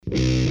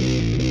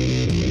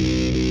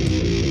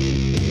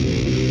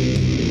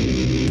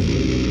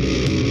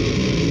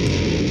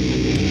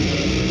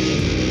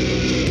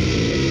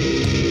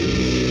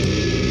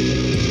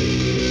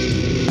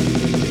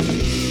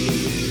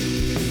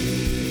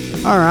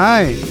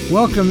Alright,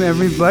 welcome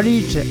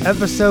everybody to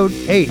episode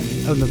 8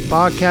 of the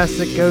podcast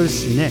that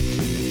goes SNIK.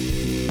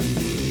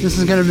 This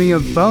is going to be a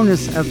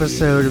bonus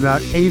episode about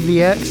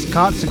AVX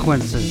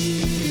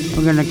Consequences.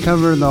 We're going to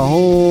cover the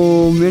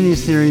whole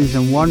miniseries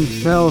in one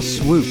fell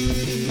swoop.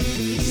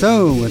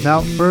 So,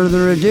 without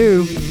further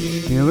ado,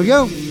 here we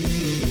go.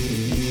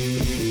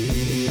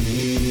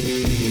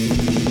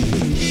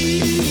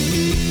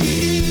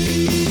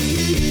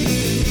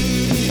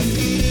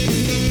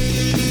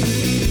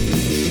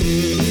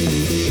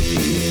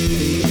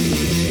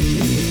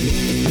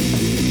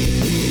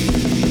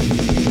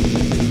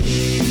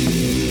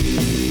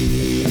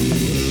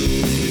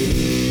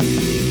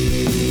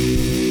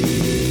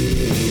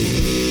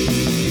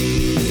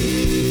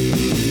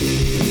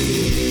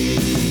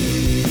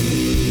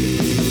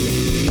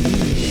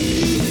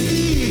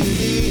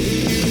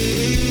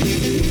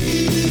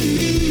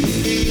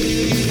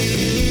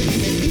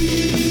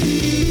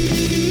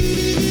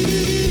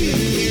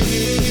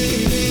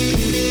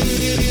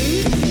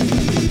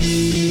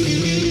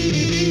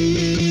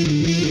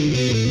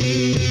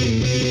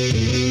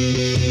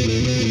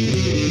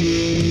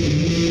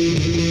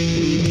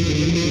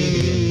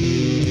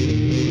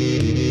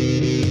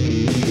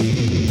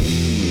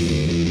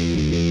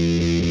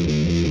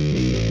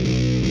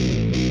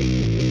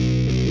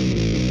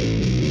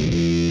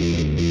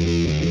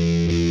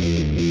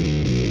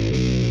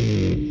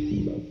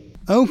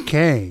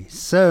 Okay,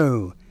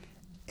 so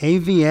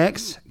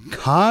AVX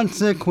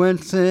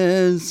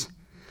Consequences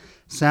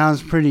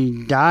sounds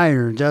pretty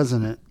dire,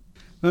 doesn't it?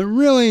 But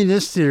really,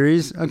 this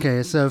series, okay,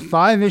 it's a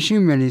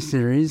 5-issue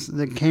miniseries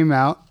that came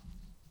out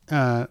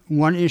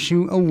one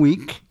issue a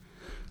week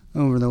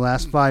over the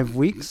last 5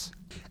 weeks.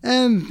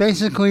 And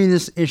basically,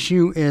 this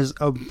issue is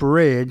a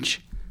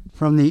bridge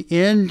from the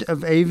end of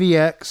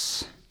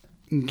AVX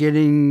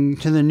getting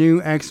to the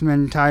new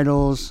X-Men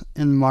titles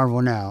in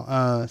Marvel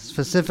Now.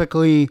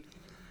 Specifically,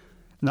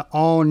 the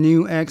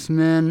all-new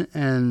X-Men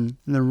and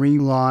the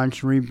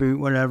relaunch, reboot,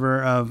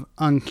 whatever, of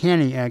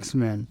Uncanny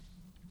X-Men.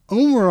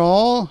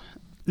 Overall,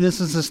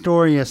 this is the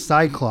story of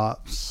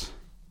Cyclops.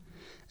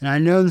 And I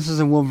know this is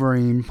a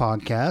Wolverine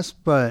podcast,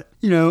 but,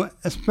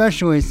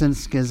 especially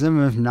since Schism,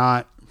 if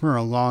not for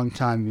a long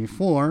time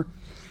before,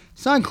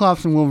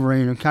 Cyclops and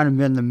Wolverine have kind of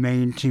been the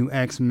main two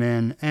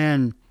X-Men,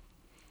 and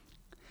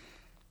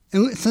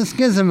since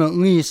Schism at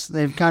least,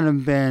 they've kind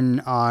of been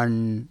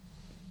on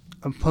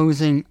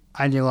opposing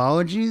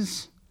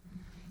ideologies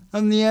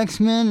of the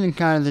X-Men and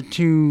kind of the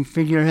two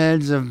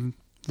figureheads of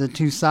the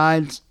two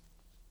sides.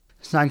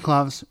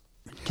 Cyclops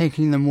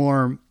taking the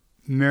more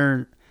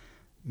militaristic,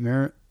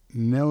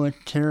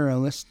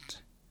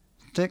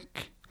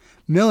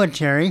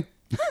 military.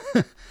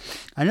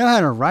 I know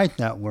how to write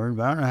that word,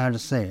 but I don't know how to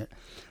say it.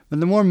 But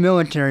the more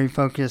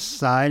military-focused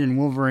side, and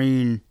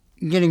Wolverine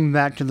getting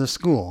back to the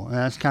school. And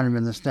that's kind of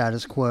been the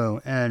status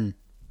quo. And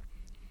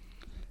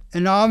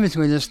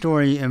obviously this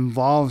story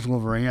involves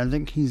Wolverine. I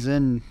think he's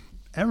in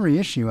every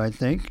issue, at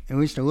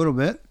least a little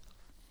bit.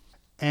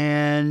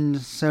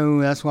 And so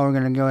that's why we're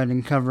going to go ahead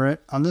and cover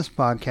it on this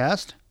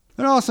podcast.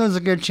 But also it's a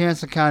good chance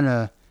to kind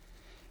of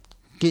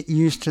get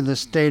used to the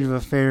state of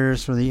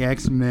affairs for the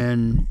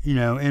X-Men,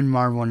 in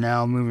Marvel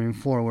Now moving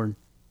forward.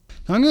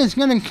 So I'm just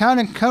going to kind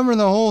of cover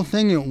the whole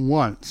thing at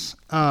once.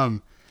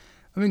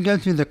 Let me go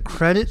through the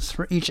credits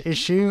for each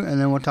issue,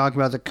 and then we'll talk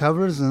about the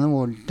covers, and then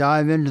we'll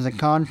dive into the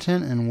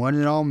content and what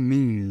it all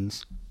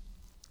means.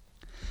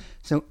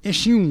 So,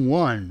 issue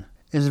 1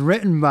 is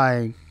written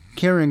by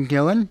Kieran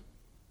Gillen.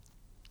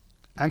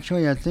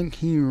 Actually, I think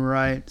he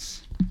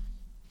writes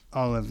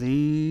all of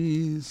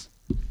these.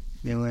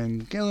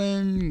 Gillen.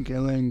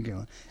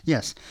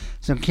 Yes,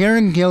 so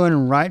Kieran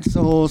Gillen writes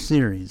the whole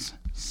series,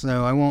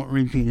 so I won't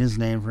repeat his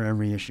name for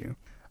every issue.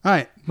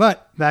 Alright,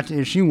 but back to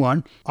issue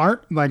 1.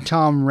 Art by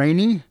Tom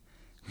Rainey.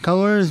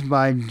 Colors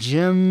by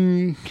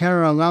Jim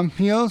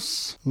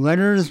Karalampios.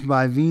 Letters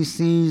by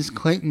VC's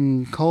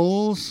Clayton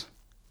Cowles.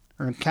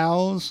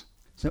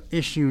 So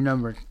issue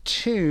number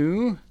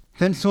 2.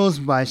 Pencils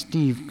by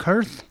Steve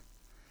Kurth.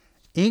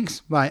 Inks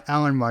by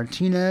Alan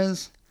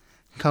Martinez.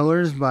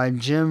 Colors by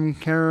Jim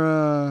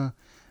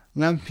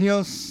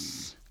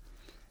Karalampios.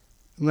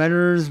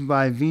 Letters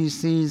by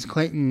VC's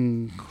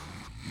Clayton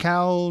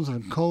Cowles.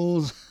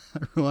 I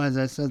realize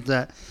I said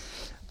that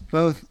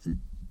both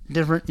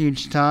different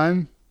each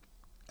time.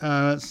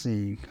 Let's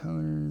see.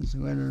 Colors,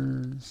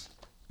 letters.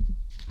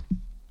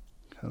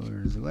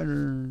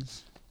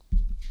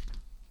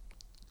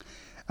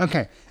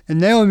 Okay,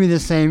 and they will be the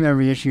same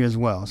every issue as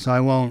well, so I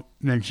won't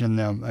mention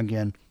them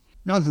again.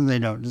 Not that they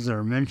don't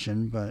deserve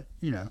mention, but,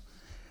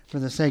 for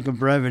the sake of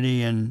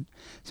brevity, and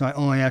so I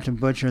only have to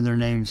butcher their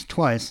names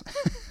twice.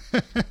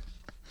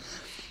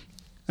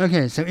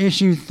 Okay, so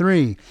issue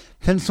 3,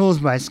 pencils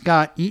by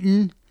Scott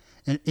Eaton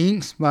and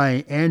inks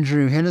by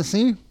Andrew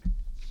Hennessy.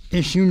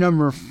 Issue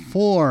number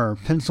 4,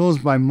 pencils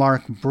by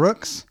Mark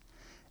Brooks,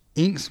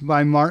 inks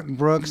by Mark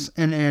Brooks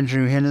and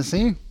Andrew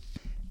Hennessy.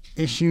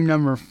 Issue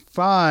number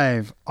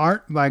 5,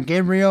 art by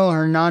Gabriel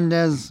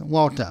Hernandez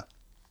Walta.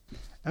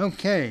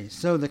 Okay,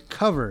 so the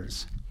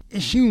covers.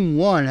 Issue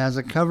 1 has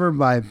a cover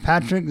by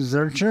Patrick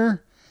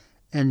Zurcher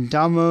and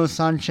Damo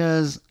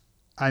Sanchez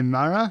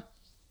Aymara.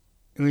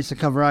 At least the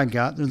cover I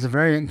got. There's a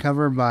variant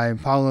cover by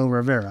Paulo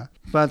Rivera.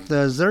 But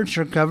the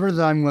Zurcher cover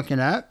that I'm looking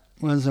at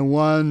was the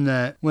one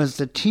that was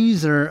the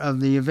teaser of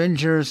the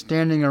Avengers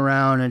standing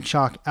around a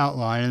chalk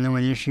outline. And then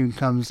when the issue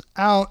comes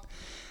out,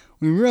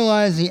 we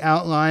realize the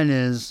outline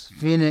is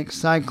Phoenix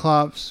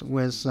Cyclops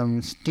with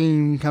some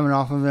steam coming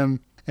off of him.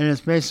 And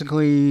it's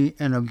basically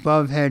an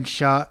above-head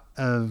shot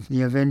of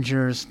the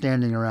Avengers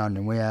standing around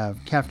him. We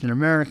have Captain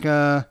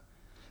America,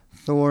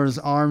 Thor's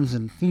arms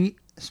and feet,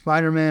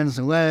 Spider-Man's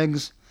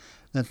legs,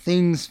 the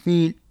Thing's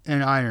feet,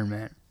 and Iron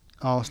Man,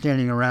 all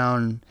standing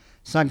around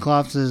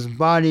Cyclops'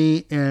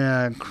 body in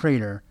a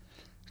crater.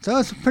 So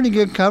it's a pretty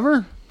good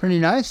cover, pretty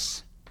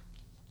nice.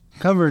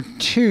 Cover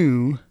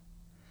 2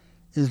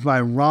 is by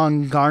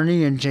Ron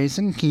Garney and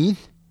Jason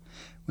Keith,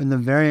 with the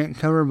variant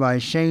cover by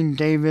Shane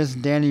Davis,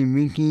 Danny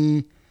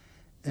Minky,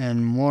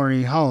 and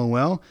Maury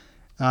Hollowell.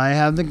 I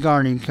have the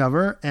Garney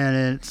cover, and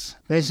it's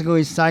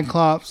basically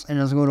Cyclops in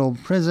his little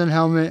prison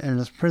helmet and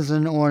his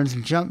prison orange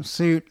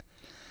jumpsuit,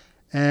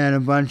 and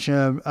a bunch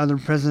of other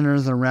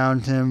prisoners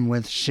around him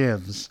with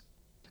shivs.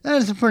 That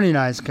is a pretty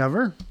nice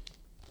cover.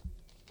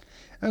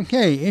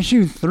 Okay,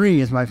 issue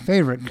 3 is my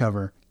favorite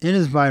cover. It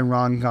is by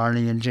Ron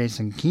Garney and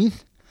Jason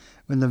Keith,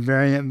 with the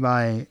variant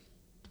by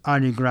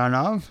Adi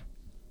Granov,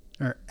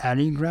 I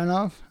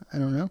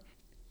don't know.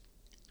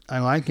 I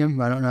like him,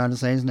 but I don't know how to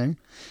say his name.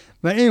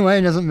 But anyway,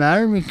 it doesn't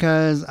matter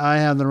because I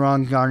have the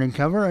Ron Garney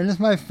cover, and it's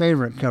my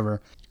favorite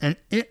cover. And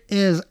it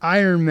is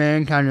Iron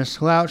Man kind of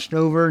slouched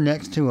over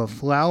next to a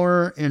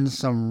flower in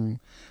some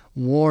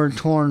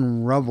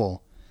war-torn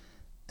rubble.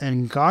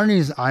 And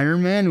Garney's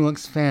Iron Man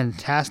looks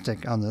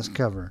fantastic on this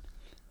cover.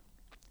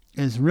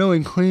 It's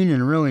really clean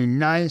and really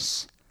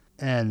nice,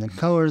 and the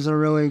colors are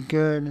really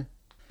good.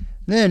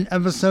 Then,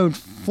 episode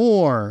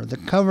 4. The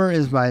cover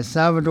is by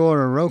Salvador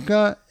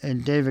Aroca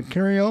and David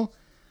Curiel,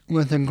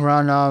 with a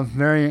Granov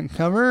variant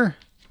cover.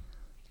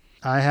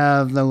 I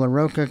have the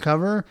LaRocca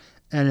cover,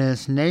 and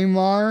it's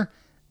Neymar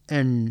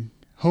and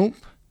Hope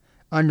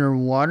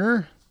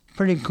underwater.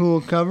 Pretty cool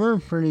cover,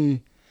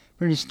 pretty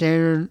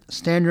standard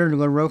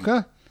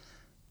LaRocca.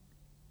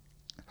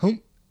 Hope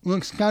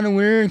looks kind of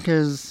weird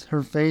because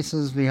her face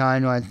is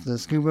behind like the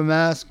scuba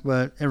mask,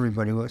 but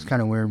everybody looks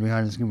kind of weird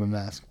behind the scuba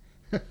mask.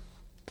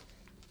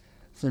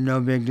 So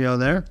no big deal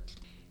there.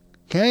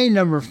 Okay,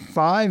 number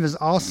 5 is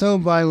also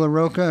by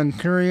LaRocca and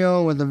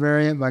Curiel with a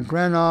variant by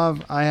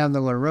Granov. I have the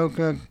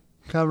LaRocca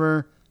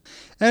cover,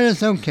 and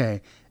it's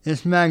okay.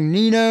 It's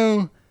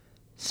Magneto's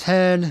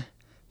head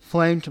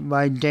flanked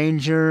by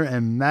Danger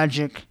and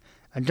Magic.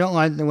 I don't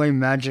like the way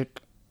Magic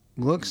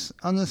looks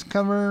on this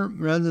cover.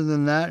 Rather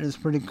than that, it's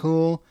pretty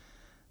cool.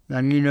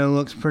 Magneto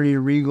looks pretty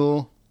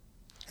regal.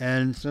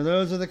 And so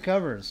those are the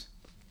covers.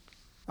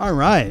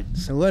 Alright,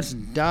 so let's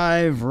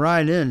dive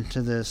right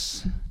into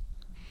this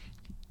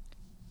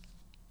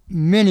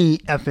mini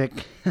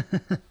epic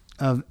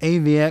of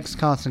AVX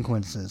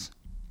Consequences.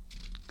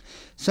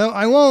 So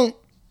I won't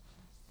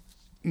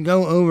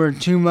go over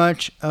too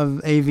much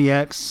of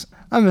AVX.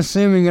 I'm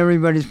assuming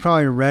everybody's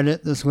probably read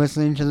it that's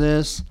listening to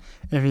this.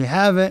 If you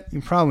haven't,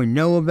 you probably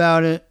know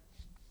about it.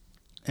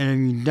 And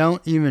if you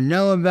don't even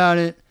know about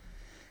it,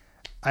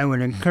 I would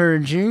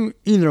encourage you,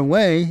 either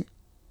way,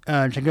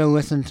 to go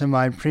listen to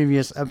my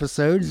previous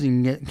episodes. You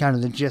can get kind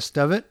of the gist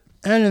of it.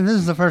 And if this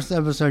is the first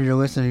episode you're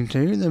listening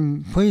to,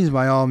 then please,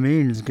 by all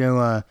means,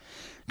 go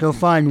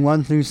find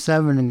 1 through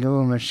 7 and give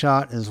them a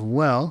shot as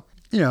well.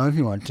 You know, if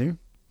you want to.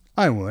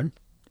 I would,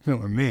 if it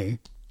were me.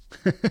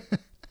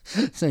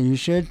 So you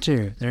should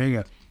too. There you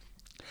go.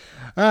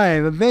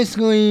 Alright, but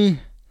basically,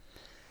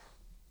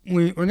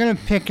 we're going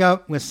to pick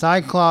up with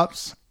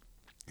Cyclops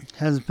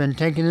has been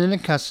taken into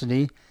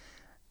custody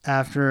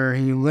after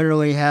he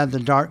literally had the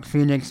Dark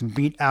Phoenix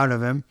beat out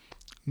of him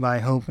by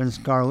Hope and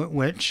Scarlet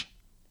Witch.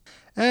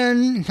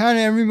 And kind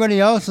of everybody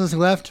else is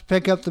left to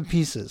pick up the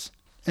pieces.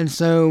 And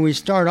so we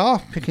start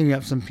off picking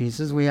up some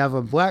pieces. We have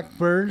a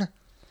Blackbird,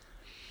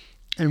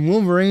 and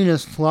Wolverine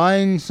is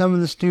flying some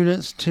of the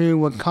students to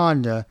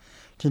Wakanda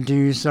to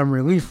do some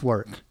relief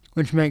work,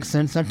 which makes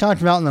sense. I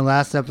talked about in the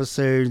last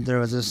episode, there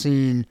was a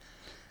scene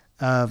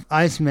of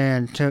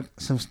Iceman took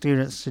some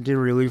students to do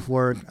relief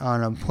work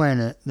on a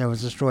planet that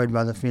was destroyed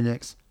by the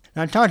Phoenix.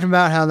 And I talked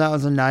about how that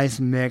was a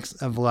nice mix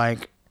of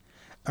like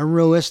a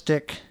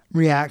realistic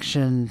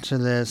reaction to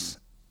this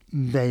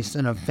based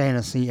in a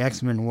fantasy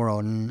X-Men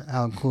world and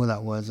how cool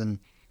that was. And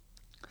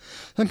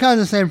so kind of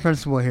the same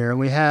principle here.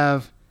 We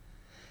have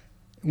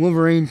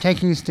Wolverine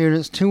taking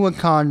students to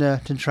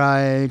Wakanda to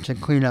try to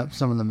clean up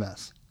some of the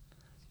mess.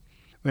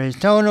 But he's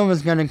telling them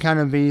it's going to kind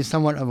of be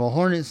somewhat of a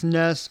hornet's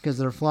nest because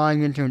they're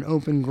flying into an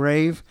open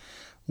grave,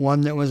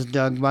 one that was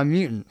dug by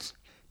mutants.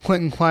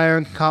 Quentin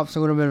Quire cops a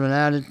little bit of an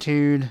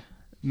attitude,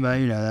 but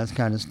you know, that's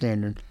kind of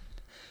standard.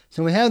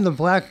 So we have the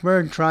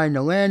Blackbird trying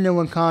to land in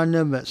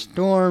Wakanda, but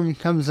Storm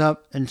comes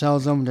up and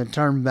tells them to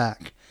turn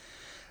back.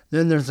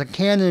 Then there's a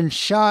cannon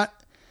shot.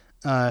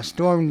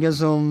 Storm gives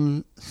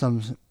them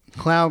some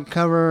cloud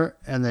cover,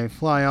 and they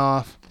fly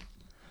off.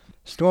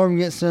 Storm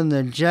gets in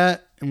the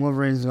jet, and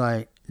Wolverine's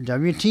like,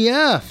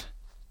 WTF?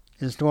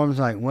 And Storm's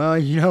like, well,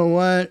 you know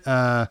what?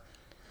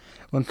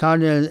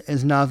 Wakanda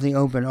is not the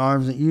open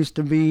arms it used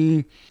to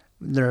be.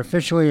 They're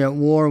officially at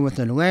war with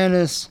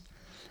Atlantis.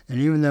 And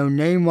even though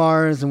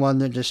Namor is the one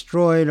that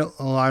destroyed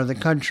a lot of the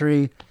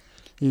country,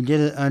 he did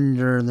it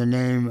under the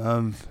name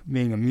of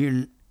being a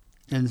mutant.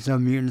 And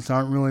some mutants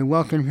aren't really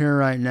welcome here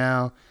right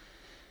now.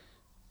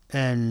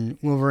 And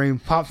Wolverine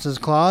pops his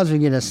claws. We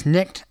get a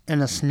snicked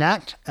and a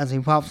snacked as he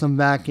pops them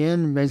back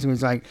in. Basically,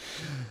 he's like,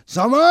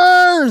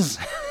 Summers!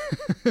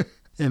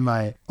 In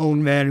my old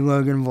man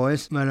Logan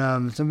voice.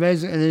 But, so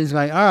basically, and he's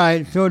like,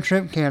 alright, field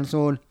trip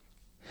canceled.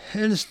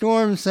 And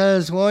Storm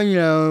says, well, you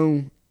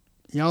know,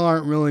 y'all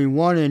aren't really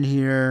wanted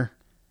here,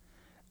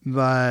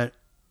 but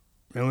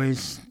at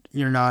least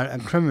you're not a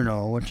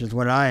criminal, which is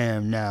what I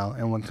am now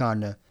in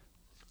Wakanda.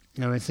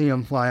 You know, we see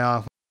him fly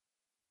off.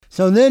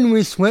 So then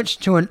we switch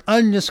to an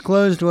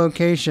undisclosed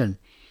location.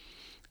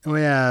 And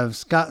we have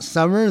Scott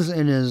Summers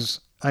in his,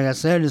 like I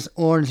said, his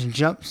orange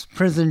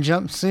prison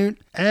jumpsuit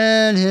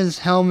and his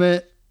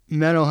helmet,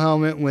 metal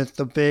helmet with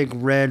the big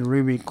red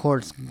ruby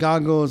quartz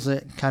goggles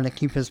that kind of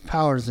keep his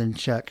powers in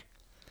check.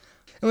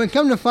 And we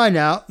come to find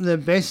out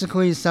that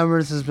basically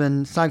Cyclops has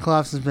been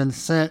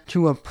sent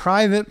to a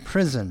private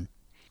prison.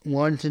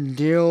 One to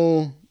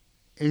deal,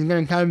 he's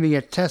going to kind of be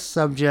a test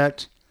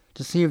subject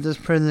to see if this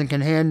prison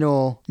can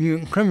handle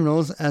mutant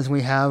criminals, as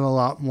we have a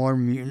lot more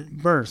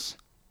mutant births.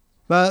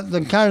 But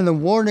the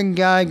warden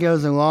guy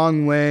goes a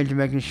long way to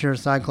making sure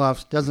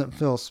Cyclops doesn't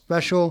feel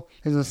special.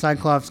 Because when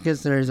Cyclops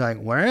gets there, he's like,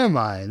 where am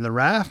I? The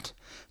raft?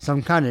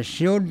 Some kind of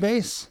shield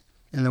base?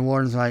 And the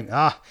warden's like,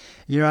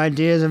 your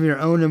ideas of your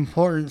own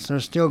importance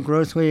are still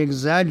grossly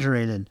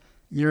exaggerated.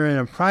 You're in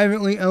a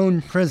privately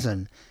owned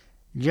prison.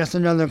 Just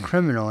another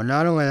criminal. And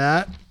not only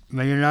that,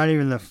 but you're not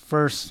even the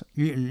first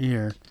mutant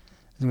here,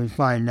 as we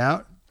find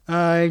out.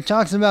 He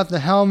talks about the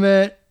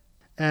helmet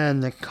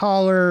and the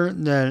collar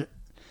that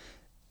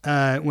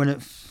when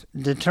it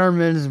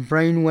determines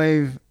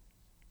brainwave,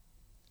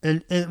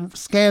 it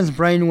scans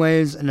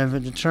brainwaves, and if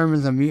it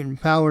determines a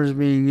mutant power is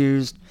being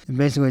used, it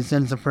basically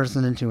sends the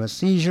person into a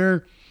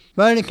seizure.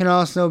 But it can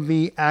also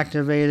be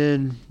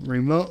activated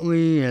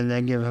remotely, and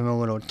they give him a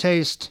little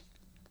taste.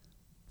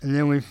 And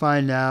then we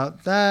find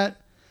out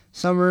that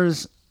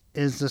Summers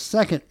is the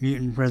second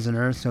mutant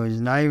prisoner, so he's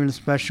not even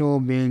special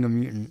being a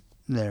mutant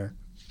there.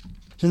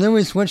 So then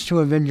we switch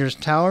to Avengers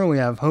Tower. We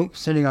have Hope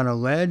sitting on a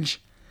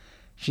ledge.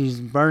 She's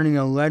burning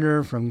a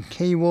letter from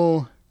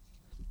Cable.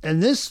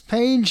 And this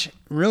page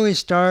really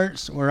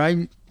starts where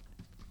I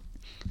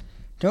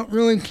don't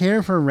really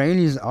care for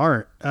Rainey's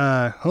art.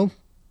 Hope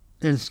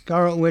and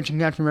Scarlet Witch and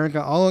Captain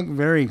America all look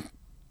very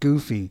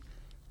goofy.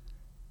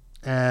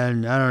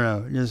 And I don't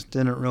know, it just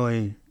didn't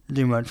really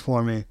do much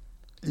for me.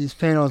 These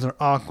panels are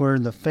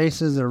awkward. The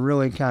faces are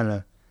really kind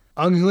of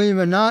ugly,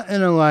 but not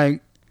in a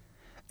like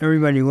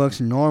everybody looks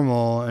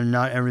normal and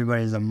not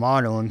everybody's a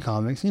model in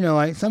comics. You know,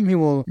 like some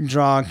people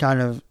draw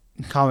kind of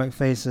comic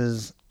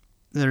faces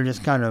that are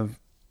just kind of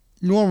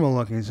normal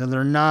looking, so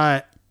they're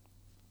not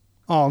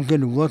all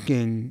good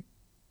looking.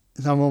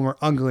 Some of them are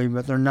ugly,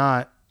 but they're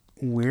not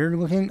weird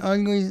looking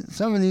ugly.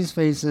 Some of these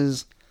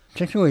faces,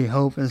 particularly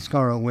Hope and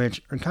Scarlet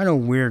Witch, are kind of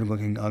weird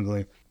looking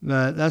ugly.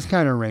 But that's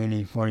kind of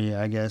Rainy for you,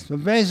 I guess.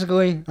 But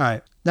basically,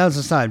 alright, that was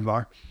a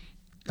sidebar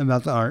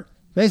about the art.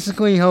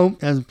 Basically,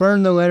 Hope has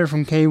burned the letter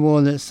from Cable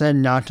that said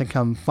not to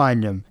come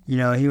find him. You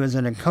know, he was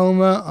in a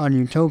coma on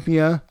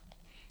Utopia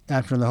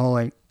after the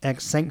whole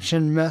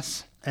Extinction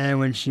mess. And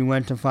when she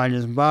went to find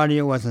his body,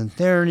 it wasn't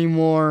there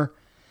anymore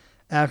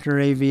after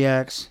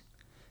AVX.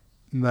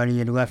 But he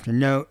had left a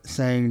note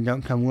saying,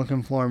 don't come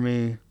looking for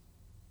me.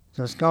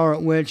 So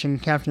Scarlet Witch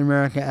and Captain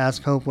America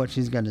ask Hope what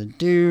she's going to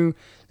do.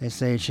 They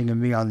say she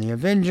can be on the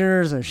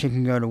Avengers, or she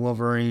can go to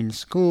Wolverine's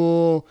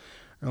school,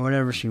 or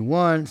whatever she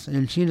wants.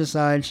 And she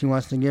decides she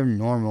wants to give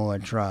normal a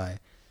try.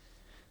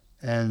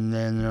 And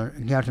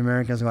then Captain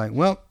America's like,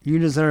 well, you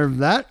deserve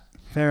that.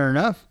 Fair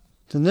enough.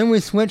 So then we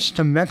switch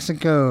to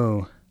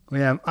Mexico. We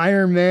have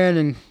Iron Man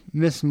and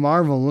Miss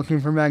Marvel looking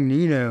for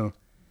Magneto.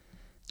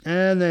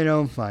 And they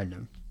don't find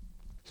him.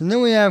 So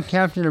then we have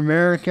Captain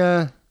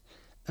America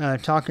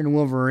talking to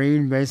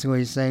Wolverine,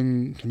 basically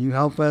saying, can you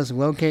help us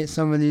locate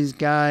some of these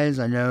guys?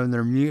 I know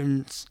they're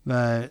mutants,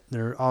 but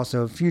they're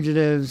also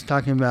fugitives.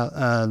 Talking about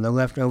the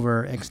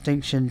leftover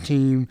Extinction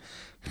team,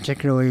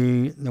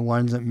 particularly the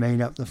ones that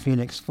made up the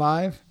Phoenix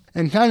Five.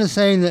 And kind of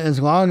saying that as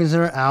long as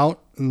they're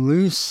out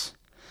loose,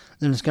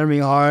 then it's going to be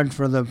hard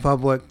for the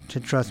public to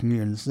trust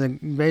mutants.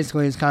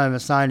 Basically, it's kind of a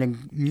sign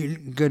of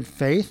mutant good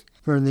faith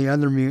for the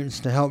other mutants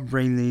to help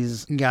bring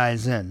these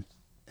guys in.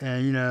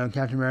 And, you know,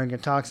 Captain America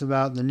talks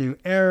about the new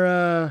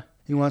era.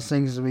 He wants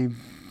things to be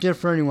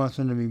different. He wants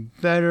them to be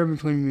better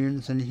between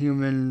mutants and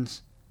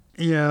humans.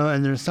 You know,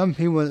 and there's some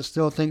people that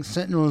still think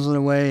Sentinel's in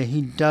a way.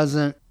 He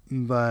doesn't,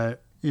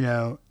 but, you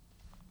know,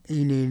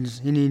 he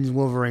needs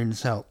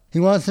Wolverine's help. He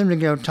wants him to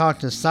go talk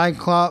to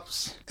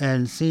Cyclops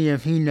and see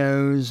if he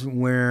knows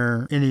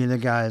where any of the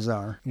guys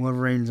are.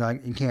 Wolverine's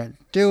like, you can't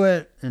do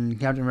it. And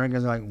Captain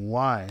America's like,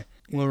 why?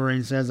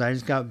 Wolverine says, I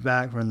just got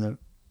back from the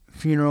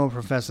funeral of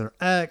Professor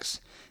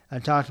X. I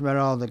talked about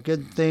all the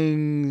good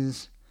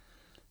things,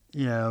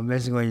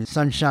 basically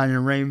sunshine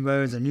and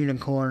rainbows and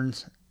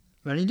unicorns.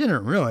 But he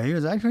didn't really. He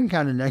was actually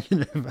kind of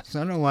negative. So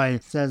I don't know why he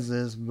says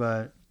this,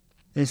 but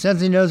he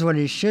says he knows what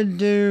he should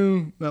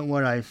do, but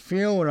what I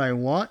feel, what I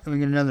want. And we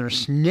get another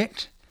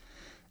snikt.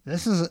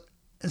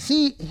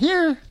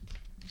 Here,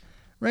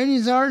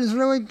 Rainey's art is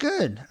really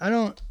good.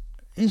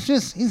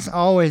 He's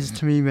always,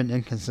 to me, been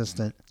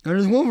inconsistent. But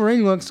his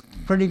Wolverine looks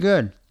pretty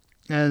good.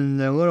 And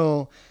the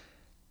little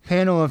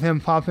panel of him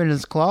popping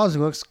his claws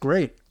looks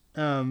great.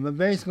 But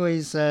basically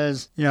he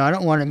says, I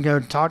don't want to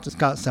go talk to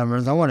Scott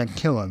Summers. I want to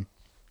kill him.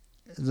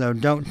 So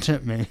don't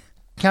tempt me.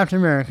 Captain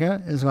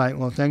America is like,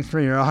 well, thanks for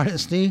your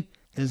honesty.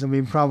 This will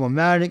be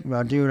problematic, but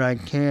I'll do what I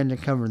can to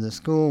cover the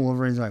school.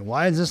 Wolverine's like,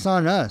 why is this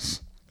on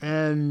us?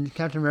 And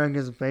Captain America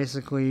is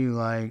basically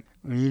like,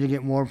 we need to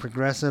get more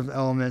progressive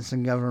elements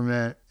in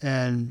government.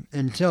 And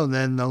until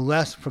then, the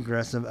less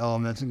progressive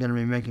elements are going to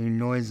be making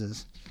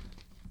noises.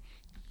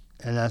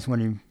 And that's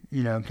when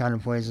he, kind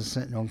of plays a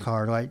sentinel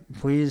card. Like,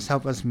 please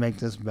help us make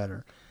this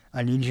better.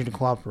 I need you to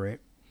cooperate.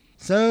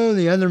 So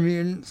the other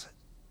mutants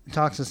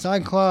talks to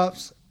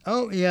Cyclops.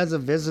 Oh, he has a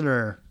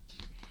visitor.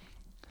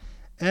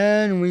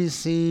 And we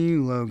see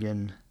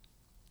Logan.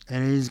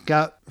 And he's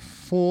got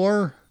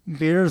 4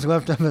 beers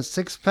left of a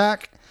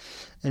 6-pack.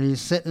 And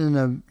he's sitting in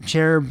a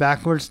chair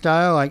backward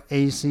style like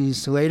A.C.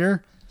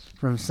 Slater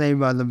from Saved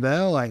by the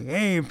Bell. Like,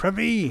 hey,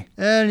 preppy.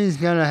 And he's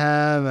going to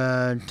have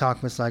a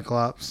talk with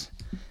Cyclops.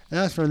 And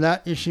that's where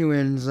that issue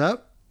ends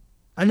up.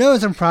 I know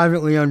it's a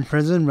privately owned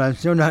prison, but I'm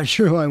still not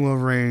sure why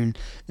Wolverine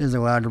is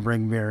allowed to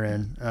bring beer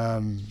in. I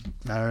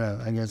don't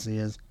know. I guess he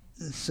is.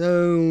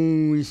 So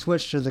we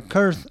switch to the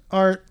Kurth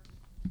art.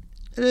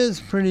 It is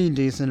pretty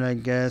decent, I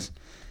guess.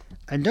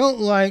 I don't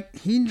like...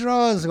 He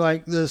draws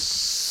like this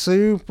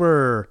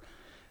super...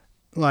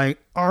 like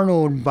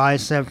Arnold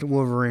bicep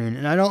Wolverine,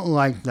 and I don't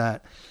like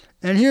that.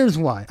 And here's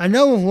why. I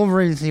know with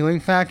Wolverine's healing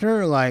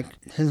factor, like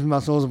his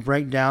muscles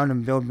break down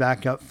and build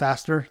back up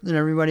faster than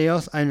everybody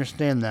else. I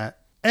understand that.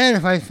 And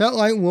if I felt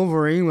like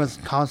Wolverine was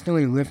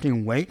constantly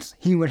lifting weights,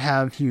 he would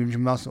have huge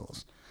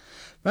muscles.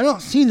 But I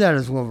don't see that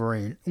as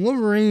Wolverine.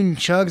 Wolverine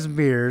chugs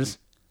beers,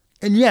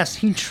 and yes,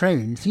 he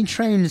trains. He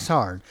trains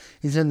hard.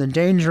 He's in the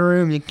danger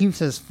room. He keeps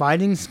his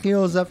fighting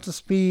skills up to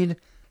speed.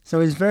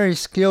 So he's very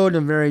skilled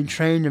and very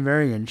trained and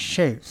very in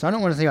shape. So I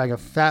don't want to say like a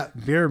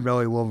fat beer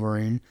belly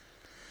Wolverine.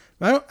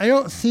 But I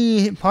don't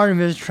see part of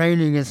his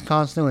training is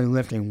constantly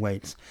lifting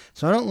weights.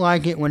 So I don't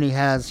like it when he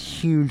has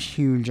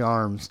huge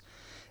arms.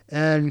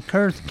 And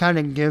Kurth kind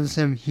of gives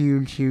him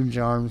huge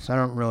arms. I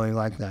don't really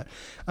like that.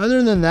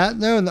 Other than that,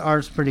 though, the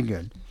art's pretty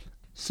good.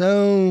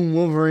 So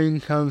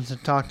Wolverine comes to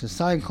talk to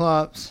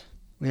Cyclops.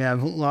 We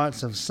have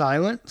lots of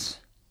silence.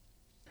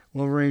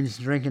 Wolverine's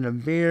drinking a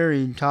beer.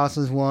 He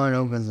tosses one,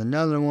 opens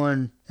another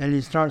one, and he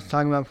starts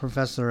talking about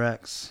Professor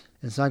X.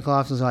 And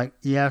Cyclops is like,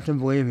 you have to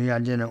believe me, I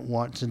didn't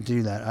want to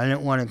do that. I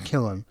didn't want to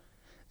kill him.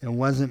 It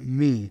wasn't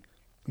me.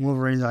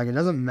 Wolverine's like, it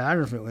doesn't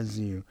matter if it was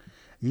you.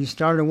 You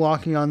started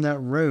walking on that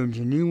road.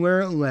 You knew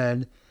where it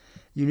led.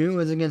 You knew it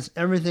was against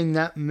everything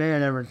that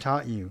man ever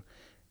taught you.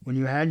 When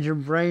you had your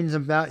brains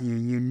about you,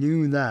 you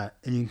knew that,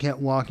 and you kept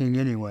walking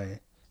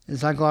anyway. And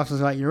Cyclops is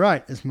like, you're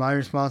right, it's my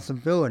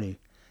responsibility.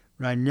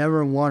 But I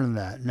never wanted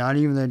that, not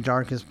even the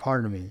darkest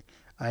part of me.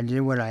 I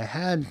did what I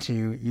had to.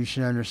 You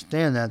should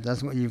understand that.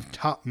 That's what you've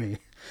taught me.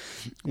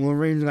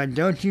 Wolverine's like,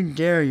 don't you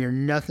dare. You're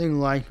nothing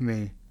like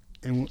me.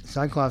 And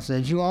Cyclops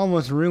says, you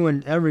almost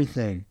ruined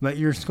everything. But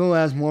your school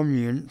has more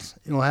mutants.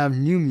 You'll have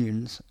new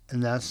mutants.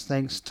 And that's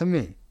thanks to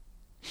me.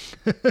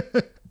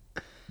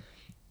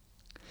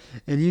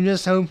 And you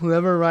just hope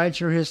whoever writes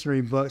your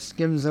history book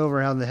skims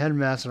over how the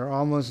headmaster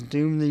almost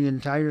doomed the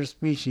entire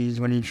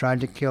species when he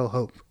tried to kill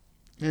Hope.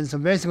 And so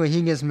basically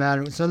he gets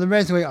mad. So they're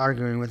basically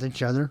arguing with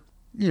each other.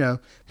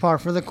 Par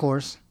for the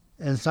course.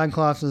 And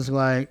Cyclops is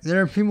like, there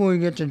are people who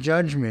get to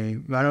judge me,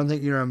 but I don't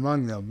think you're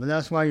among them. But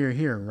that's why you're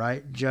here,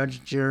 right?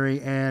 Judge, jury,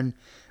 and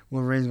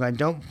Wolverine's like,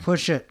 don't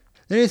push it.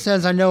 Then he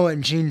says, I know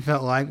what Jean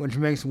felt like, which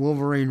makes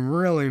Wolverine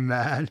really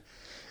mad.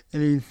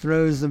 And he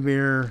throws the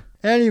beer.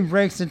 And he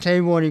breaks the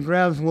table and he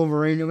grabs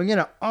Wolverine. And we get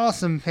an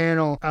awesome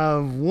panel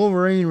of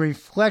Wolverine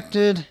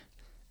reflected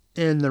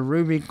in the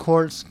ruby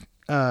quartz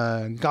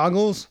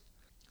goggles.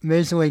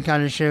 Basically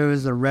kind of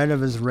shows the red of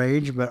his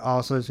rage, but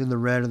also through the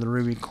red of the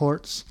ruby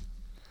quartz.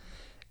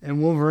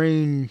 And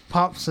Wolverine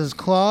pops his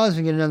claws.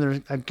 We get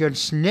a good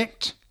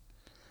snikt.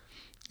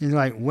 He's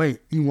like, wait,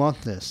 you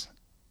want this?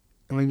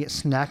 And we get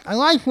snacked. I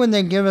like when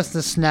they give us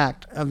the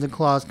snack of the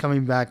claws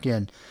coming back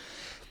in.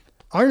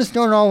 Artists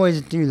don't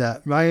always do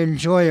that, but I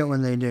enjoy it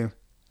when they do.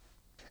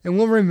 And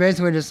Wolverine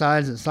basically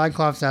decides that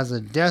Cyclops has a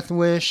death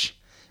wish,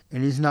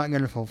 and he's not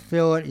going to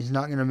fulfill it. He's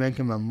not going to make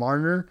him a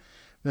martyr.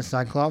 But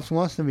Cyclops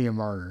wants to be a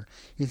martyr.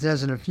 He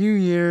says in a few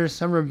years,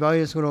 some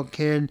rebellious little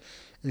kid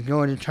is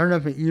going to turn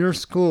up at your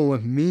school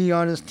with me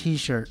on his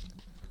t-shirt.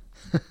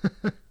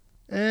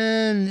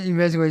 And he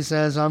basically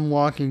says, I'm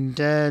walking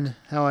dead.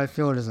 How I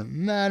feel doesn't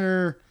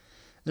matter.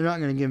 They're not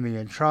going to give me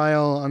a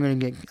trial. I'm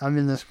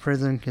in this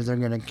prison because they're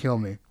going to kill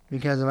me.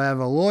 Because if I have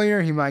a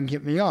lawyer, he might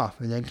get me off,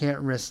 and they can't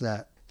risk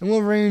that. And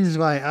Wolverine's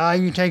like,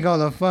 you take all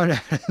the fun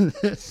out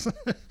of this.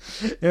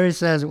 There he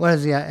says,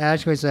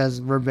 actually says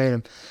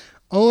verbatim,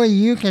 only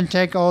you can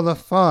take all the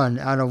fun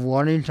out of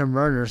wanting to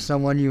murder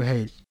someone you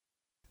hate.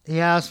 He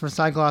asks for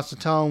Cyclops to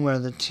tell him where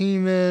the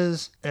team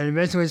is, and he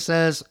basically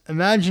says,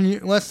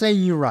 let's say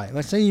you're right.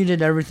 Let's say you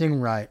did everything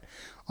right.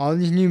 All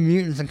these new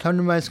mutants that come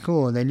to my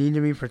school, they need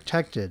to be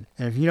protected.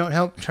 And if you don't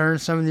help turn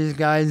some of these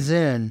guys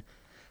in,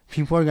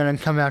 people are going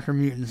to come after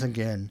mutants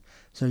again.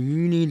 So you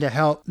need to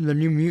help the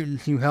new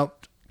mutants you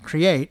helped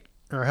create,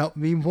 or help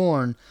be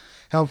born,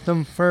 help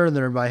them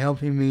further by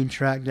helping me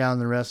track down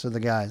the rest of the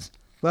guys.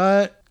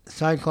 But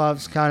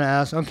Cyclops kind of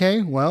asks,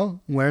 okay,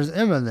 well, where's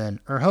Emma then?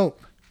 Or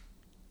Hope?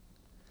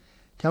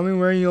 Tell me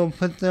where you'll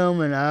put them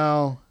and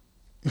I'll...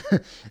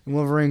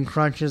 Wolverine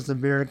crunches the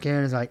beer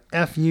can. He's like,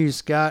 F you,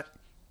 Scott.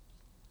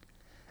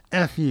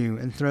 F you.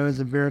 And throws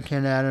the beer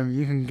can at him.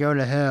 You can go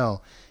to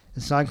hell.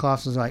 And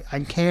Cyclops is like,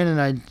 I can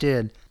and I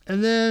did.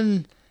 And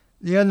then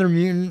the other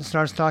mutant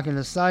starts talking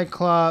to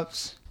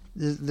Cyclops.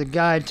 The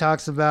guy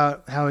talks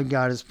about how he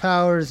got his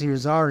powers. He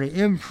was already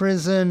in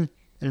prison.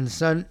 And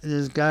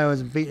this guy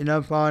was beating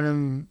up on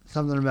him.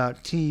 Something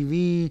about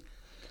TV.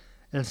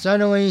 And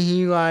suddenly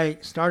he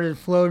started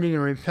floating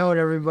and repelled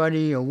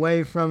everybody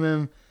away from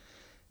him.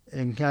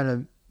 And kind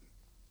of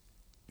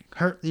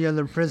hurt the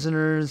other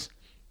prisoners.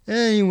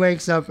 And he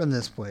wakes up in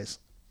this place.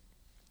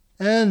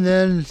 And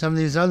then some of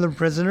these other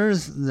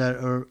prisoners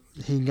that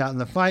he got in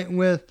the fight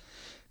with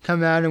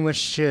come at him with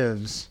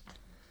shivs.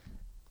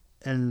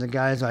 And the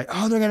guy's like,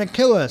 they're going to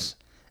kill us.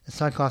 And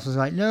Cyclops is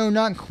like, no,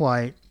 not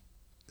quite.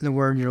 The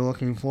word you're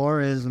looking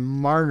for is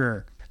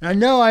martyr. And I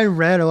know I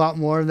read a lot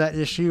more of that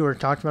issue or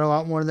talked about a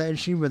lot more of that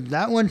issue, but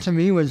that one to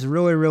me was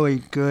really, really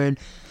good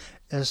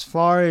as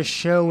far as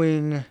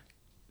showing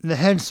the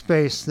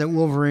headspace that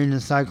Wolverine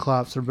and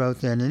Cyclops are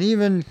both in, and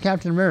even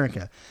Captain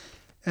America.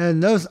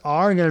 And those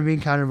are going to be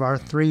kind of our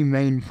three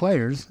main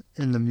players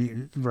in the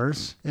mutant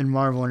verse in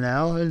Marvel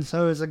now, and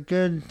so it's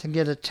good to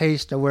get a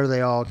taste of where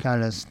they all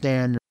kind of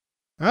stand.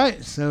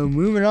 Alright, so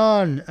moving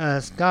on,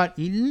 Scott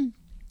Eaton.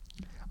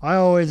 I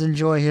always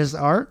enjoy his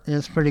art, and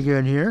it's pretty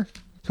good here.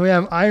 So we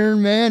have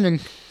Iron Man and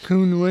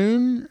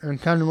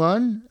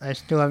Kunlun. I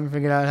still haven't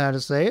figured out how to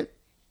say it.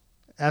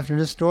 After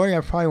this story, I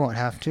probably won't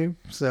have to,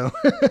 so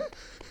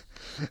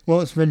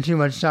won't spend too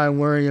much time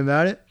worrying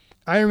about it.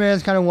 Iron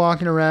Man's kind of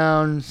walking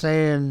around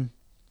saying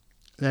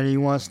that he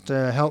wants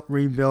to help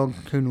rebuild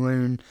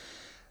Kunlun,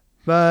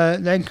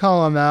 but they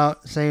call him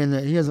out saying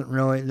that he doesn't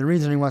really, the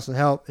reason he wants to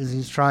help is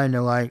he's trying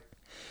to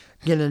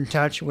get in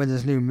touch with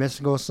his new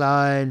mystical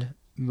side,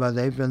 but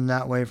they've been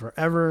that way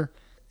forever.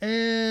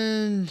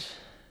 And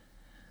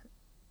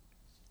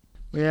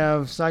we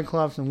have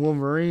Cyclops and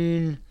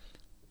Wolverine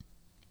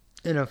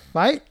in a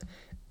fight,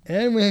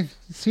 and we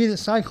see that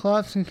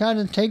Cyclops can kind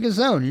of take his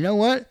own. You know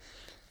what?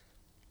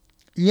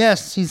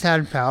 Yes, he's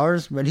had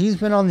powers, but he's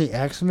been on the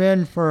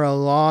X-Men for a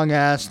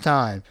long-ass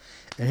time,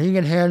 and he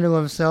can handle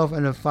himself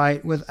in a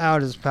fight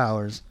without his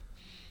powers.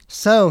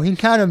 So he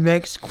kind of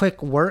makes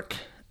quick work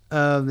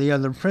of the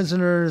other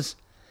prisoners,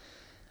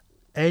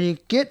 and he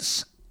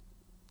gets...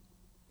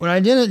 When I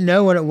didn't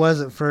know what it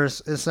was at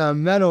first, it's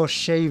metal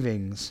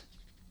shavings.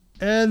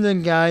 And the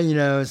guy,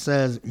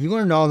 says, you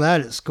learned all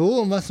that at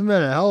school? It must have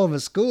been a hell of a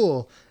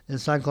school. And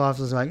Cyclops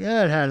is like,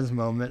 yeah, it had its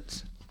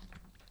moments.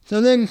 So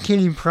then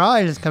Kitty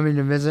Pryde is coming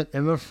to visit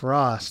Emma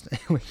Frost.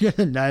 We get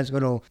a nice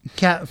little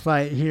cat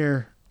fight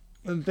here.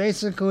 But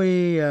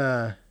basically,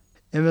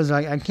 Emma's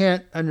like, I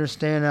can't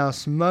understand how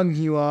smug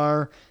you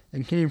are.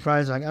 And Kitty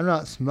Pryde's like, I'm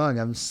not smug,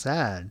 I'm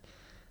sad.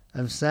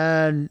 I'm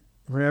sad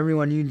for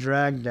everyone you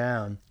dragged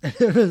down.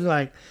 It was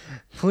like,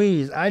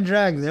 please, I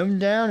dragged them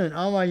down, and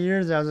all my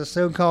years I was a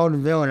so-called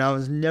villain. I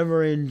was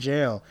never in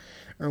jail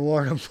or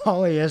wore a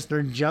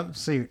polyester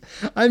jumpsuit.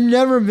 I've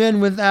never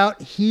been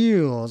without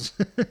heels.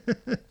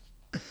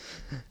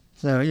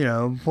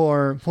 So,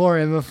 poor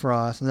Emma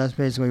Frost, and that's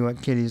basically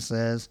what Kitty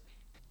says.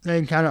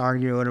 They kind of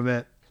argue a little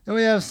bit. Then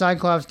we have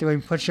Cyclops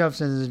doing push-ups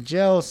in his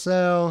jail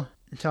cell,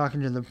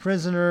 talking to the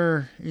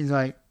prisoner. He's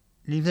like,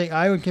 do you think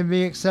I can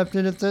be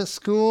accepted at this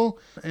school?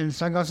 And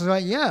Cyclops is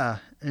like, yeah.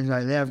 And he's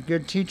like, they have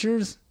good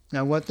teachers.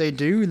 Now what they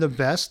do, the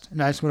best.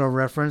 Nice little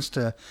reference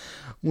to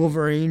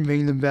Wolverine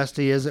being the best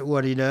he is at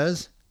what he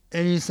does.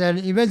 And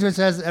he basically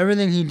says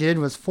everything he did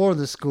was for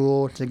the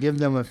school to give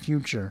them a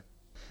future.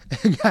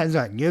 And the guy's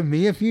like, give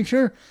me a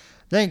future?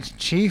 Thanks,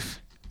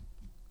 Chief.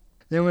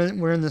 Then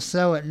we're in the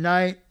cell at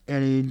night,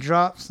 and he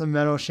drops the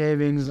metal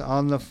shavings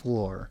on the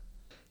floor.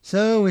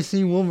 So we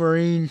see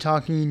Wolverine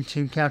talking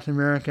to Captain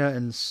America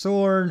and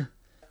Sword.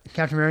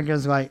 Captain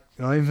America's like,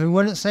 if he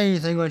wouldn't say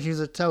anything, let's use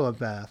a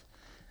telepath.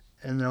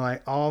 And they're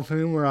like, all of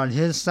whom were on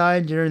his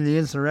side during the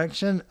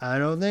insurrection? I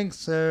don't think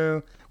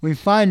so. We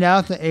find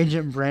out that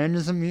Agent Brand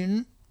is a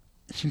mutant.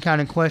 She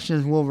kind of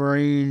questions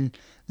Wolverine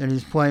that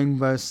he's playing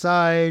both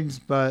sides,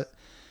 but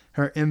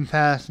her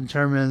empath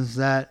determines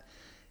that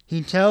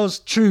He tells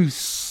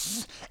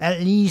truths, at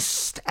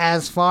least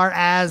as far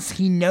as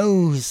he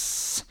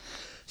knows.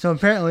 So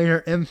apparently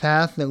her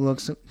empath that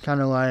looks kind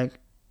of like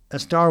a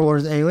Star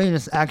Wars alien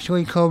is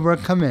actually Cobra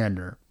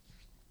Commander.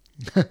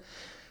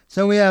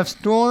 So we have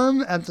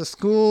Storm at the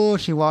school.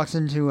 She walks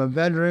into a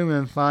bedroom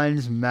and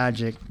finds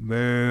magic.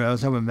 Boo, I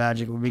was hoping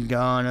magic would be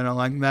gone. I don't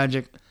like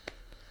magic.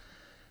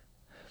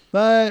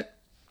 But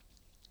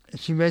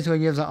she basically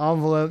gives an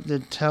envelope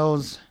that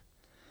tells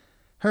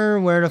her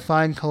where to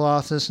find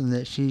Colossus and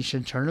that she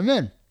should turn him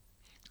in.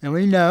 And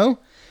we know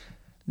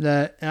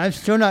that, and I'm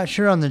still not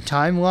sure on the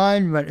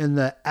timeline, but in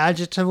the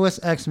Adjectiveless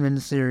X-Men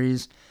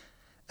series,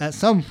 at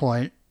some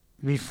point,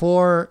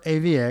 before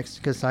AVX,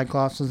 because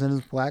Cyclops was in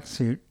his black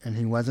suit and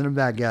he wasn't a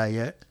bad guy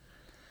yet,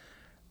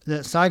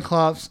 that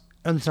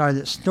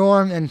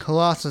Storm and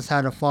Colossus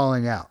had a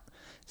falling out.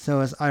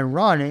 So it's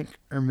ironic,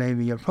 or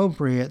maybe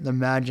appropriate, the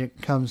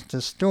magic comes to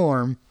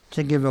Storm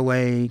to give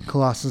away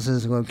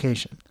Colossus's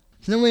location.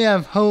 So then we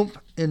have Hope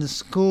in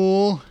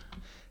school,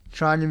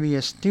 trying to be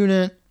a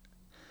student.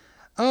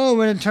 Oh,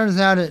 but it turns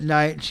out at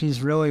night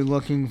she's really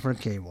looking for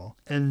Cable.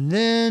 And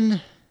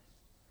then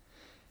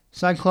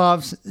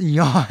Cyclops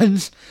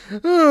yawns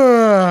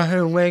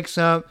and wakes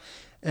up,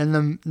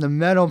 and the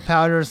metal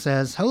powder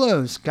says,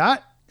 "Hello,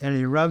 Scott," and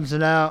he rubs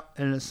it out,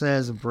 and it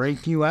says,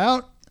 "Break you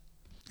out,"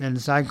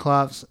 and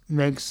Cyclops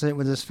makes it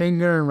with his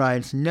finger and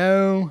writes,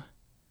 "No,"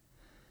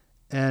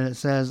 and it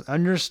says,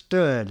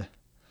 "Understood,"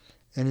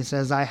 and he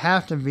says, "I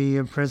have to be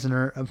a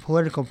prisoner, a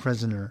political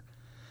prisoner.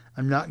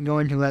 I'm not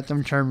going to let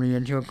them turn me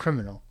into a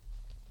criminal."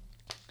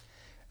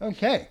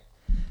 Okay.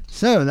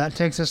 So that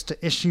takes us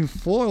to issue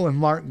 4 with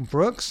Mark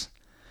Brooks.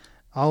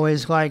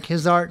 Always like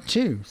his art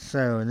too.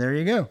 So there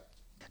you go.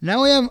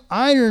 Now we have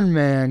Iron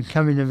Man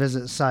coming to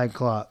visit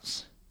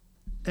Cyclops.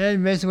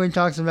 And basically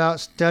talks about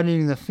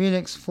studying the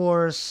Phoenix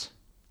Force.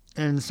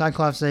 And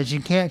Cyclops says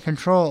you can't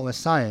control it with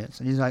science.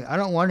 And he's like, I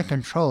don't want to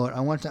control it. I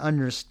want to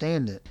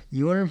understand it.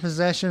 You were in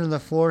possession of the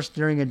Force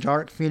during a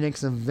Dark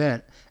Phoenix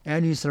event.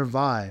 And you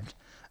survived.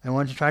 I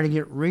want to try to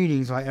get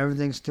readings while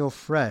everything's still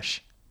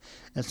fresh.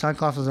 And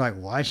Cyclops was like,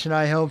 why should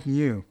I help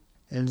you?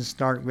 And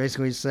Stark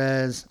basically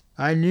says,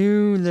 I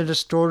knew the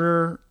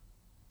Distorter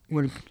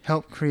would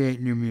help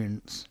create new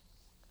mutants.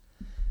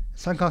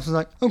 Cyclops is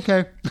like,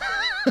 okay.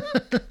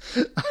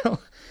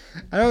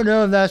 I don't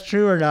know if that's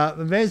true or not.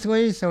 But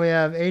basically, so we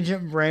have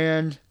Agent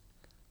Brand.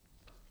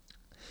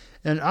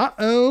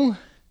 And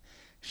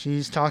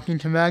she's talking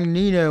to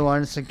Magneto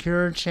on a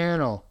secure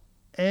channel.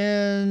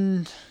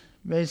 And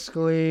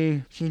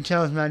basically, she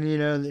tells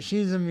Magneto that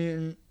she's a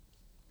mutant.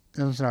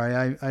 I'm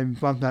sorry, I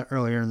bumped that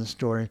earlier in the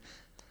story.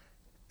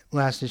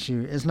 Last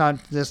issue. It's not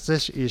this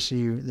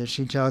issue that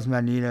she tells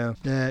Magneto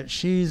that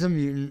she's a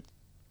mutant,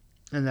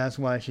 and that's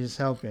why she's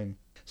helping.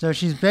 So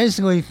she's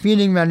basically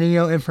feeding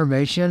Magneto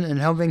information and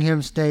helping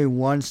him stay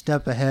one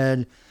step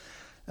ahead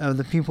of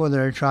the people that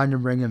are trying to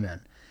bring him in.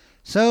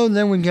 So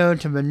then we go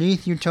to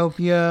Beneath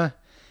Utopia.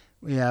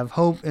 We have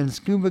Hope in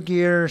scuba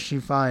gear. She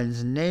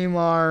finds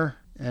Namor,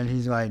 and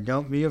he's like,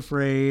 don't be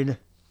afraid.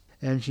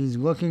 And she's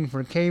looking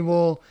for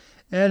Cable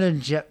and a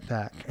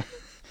jetpack.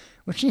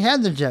 Well, she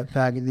had the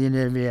jetpack at the end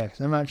of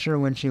AVX. I'm not sure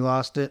when she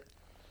lost it.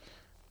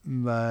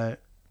 But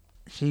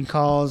she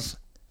calls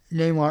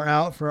Namor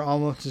out for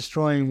almost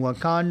destroying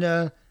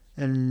Wakanda.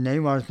 And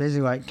Namar's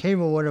basically like,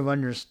 Cable would have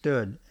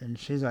understood. And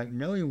she's like,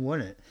 no, he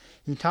wouldn't.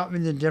 He taught me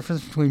the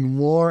difference between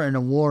war and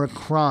a war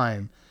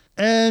crime.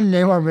 And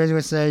Namor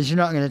basically says, you're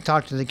not going to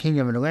talk to the King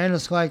of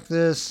Atlantis like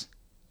this.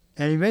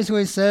 And he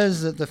basically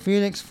says that the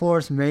Phoenix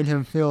Force made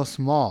him feel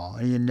small.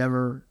 And he had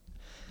never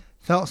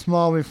felt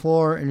small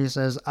before, and he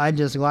says, I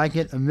just like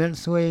it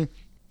immensely,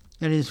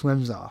 and he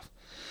swims off.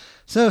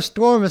 So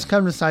Storm has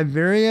come to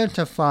Siberia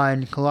to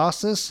find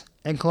Colossus,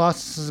 and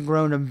Colossus has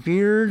grown a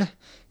beard.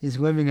 He's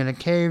living in a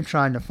cave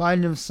trying to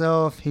find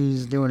himself.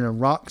 He's doing a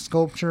rock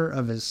sculpture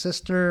of his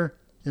sister,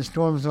 and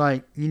Storm's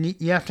like, you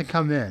have to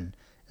come in.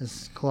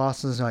 And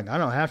Colossus is like, I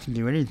don't have to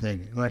do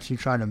anything unless you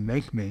try to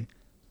make me.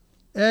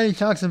 And he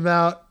talks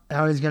about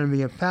how he's going to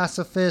be a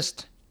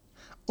pacifist,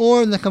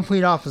 or the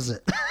complete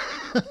opposite.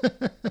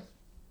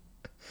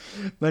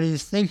 But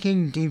he's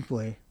thinking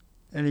deeply,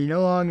 and he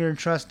no longer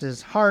trusts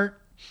his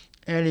heart,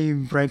 and he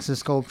breaks the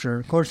sculpture.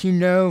 Of course, you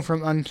know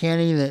from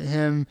Uncanny that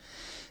him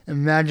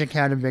and Magic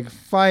had a big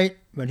fight,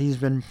 but he's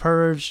been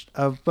purged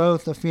of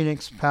both the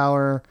Phoenix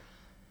power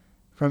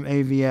from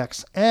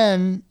AVX,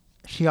 and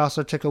she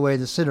also took away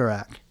the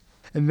Sidorak.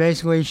 And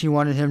basically, she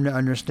wanted him to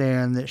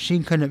understand that she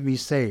couldn't be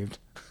saved.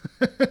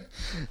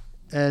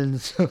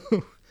 And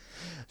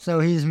so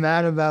he's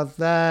mad about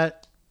that.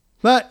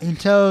 But he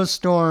tells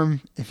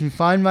Storm, if you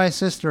find my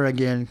sister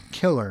again,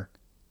 kill her.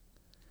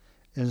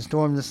 And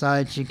Storm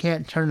decides she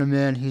can't turn him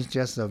in, he's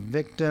just a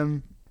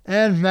victim.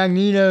 And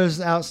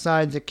Magneto's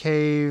outside the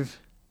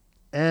cave,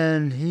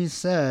 and he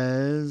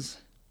says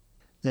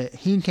that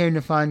he came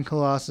to find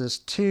Colossus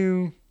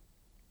too.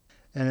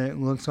 And it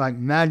looks like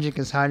Magic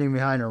is hiding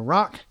behind a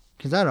rock,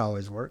 because that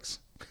always works.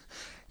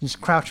 He's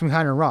crouching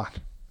behind a rock.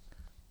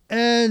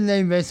 And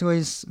they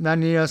basically,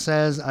 Magneto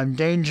says, I'm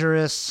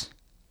dangerous.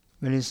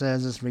 But he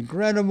says it's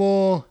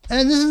regrettable.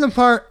 And this is the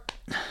part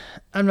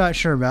I'm not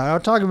sure about. I'll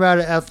talk about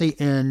it at the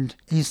end.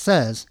 He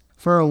says,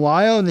 for a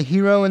while, the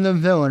hero and the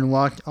villain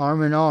walked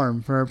arm in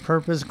arm for a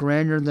purpose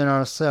grander than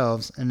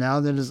ourselves, and now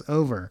that is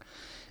over.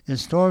 And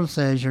Storm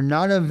says, you're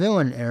not a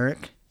villain,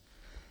 Eric.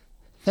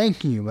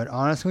 Thank you, but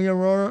honestly,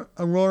 Aurora,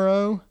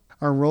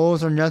 our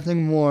roles are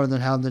nothing more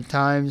than how the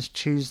times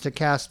choose to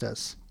cast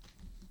us.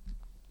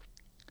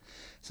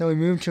 So we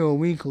move to a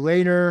week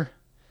later,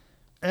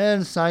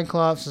 and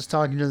Cyclops is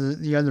talking to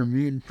the other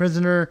mutant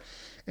prisoner,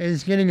 and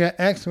he's getting an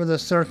X with a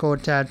circle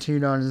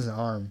tattooed on his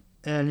arm.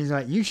 And he's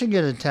like, you should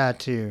get a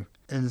tattoo.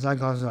 And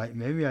Cyclops is like,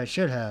 maybe I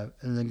should have.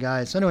 And the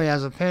guy suddenly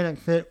has a panic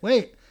fit.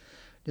 Wait,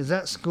 does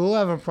that school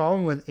have a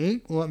problem with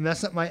ink? Will it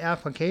mess up my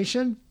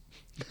application?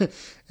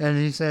 And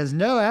he says,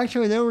 no,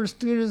 actually there were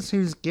students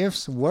whose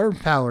gifts were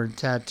powered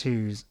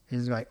tattoos.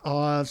 He's like,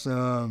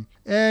 awesome.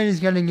 And he's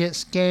going to get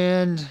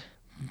scanned.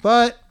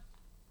 But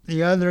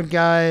the other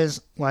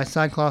guys, while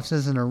Cyclops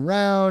isn't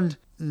around,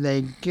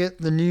 they get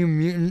the new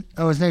mutant.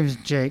 Oh, his name's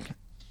Jake.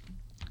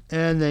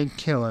 And they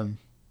kill him.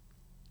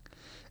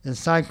 And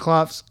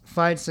Cyclops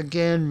fights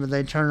again, but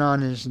they turn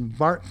on his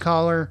bark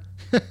collar.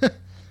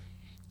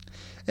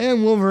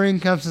 And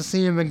Wolverine comes to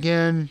see him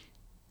again.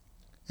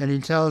 And he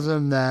tells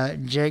him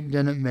that Jake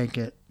didn't make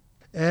it.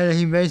 And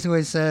he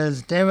basically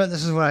says, damn it,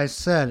 this is what I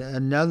said.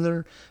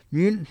 Another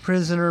mutant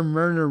prisoner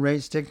murder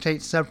rates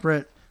dictate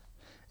separate.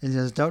 He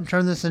says, don't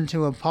turn this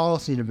into a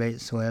policy debate,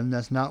 Slim.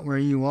 That's not where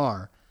you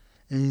are.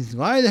 And he's,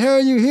 why the hell are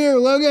you here,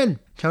 Logan?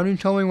 Tony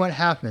told me what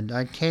happened.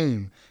 I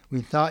came.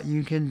 We thought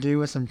you could do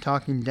with some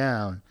talking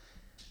down.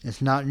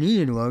 It's not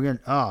needed, Logan.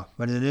 Oh,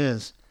 but it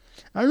is.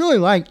 I really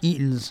like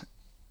Eaton's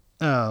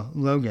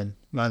Logan,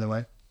 by the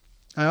way.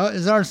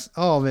 His art,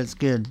 all of it's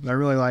good. I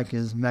really like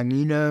his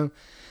Magneto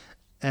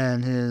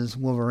and his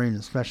Wolverine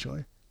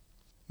especially.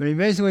 But he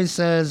basically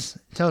says,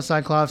 tell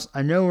Cyclops,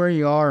 I know where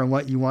you are and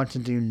what you want to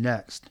do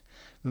next.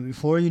 But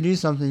before you do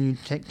something you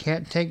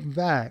can't take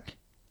back,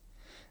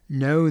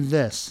 know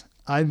this.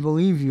 I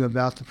believe you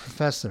about the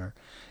professor.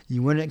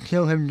 You wouldn't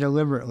kill him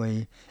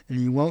deliberately, and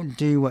you won't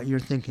do what you're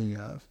thinking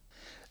of.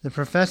 The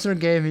professor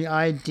gave me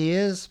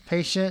ideas,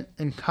 patience,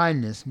 and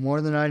kindness more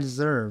than I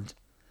deserved.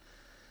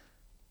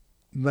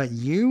 But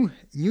you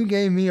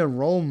gave me a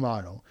role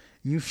model.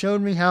 You showed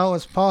me how it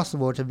was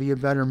possible to be a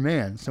better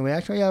man. So we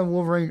actually have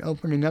Wolverine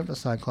opening up to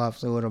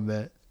Cyclops a little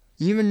bit.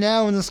 Even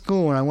now in the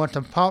school, when I want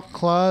to pop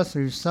claws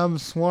through some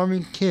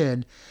swarming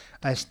kid,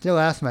 I still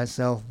ask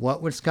myself,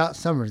 what would Scott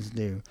Summers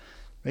do?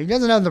 But he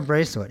doesn't have the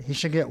bracelet. He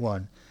should get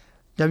one.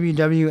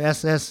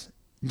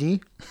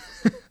 WWSSD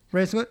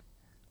bracelet.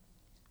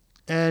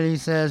 And he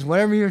says,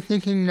 whatever you're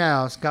thinking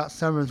now, Scott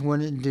Summers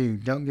wouldn't do.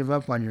 Don't give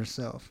up on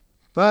yourself.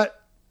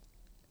 But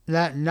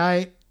that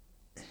night,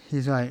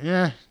 he's like,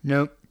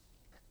 nope.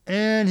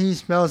 And he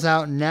spells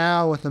out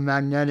now with the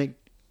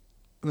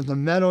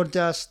metal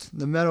dust,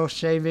 the metal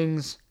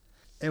shavings.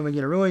 And we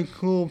get a really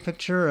cool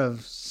picture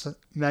of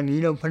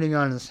Magneto putting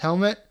on his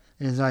helmet.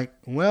 And he's like,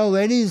 well,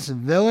 ladies,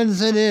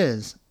 villains it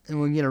is. And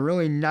we get a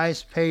really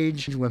nice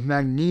page with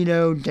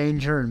Magneto,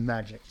 Danger, and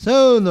Magic.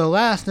 So the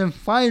last and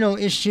final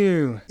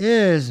issue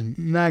is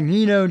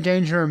Magneto,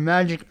 Danger, and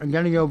Magic are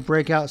going to go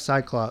break out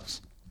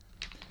Cyclops.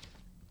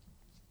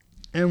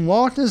 And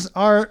Walter's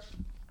art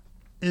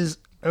is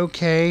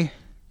okay.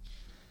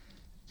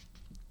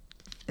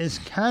 It's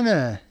kind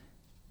of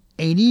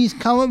 80s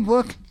comic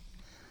book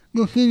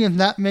looking, if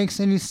that makes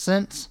any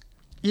sense.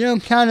 You know,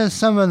 kind of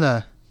some of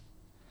the...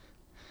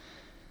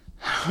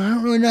 I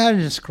don't really know how to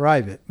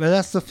describe it, but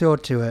that's the feel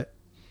to it.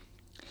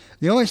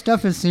 The only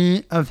stuff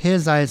of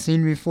his I had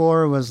seen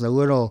before was the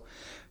little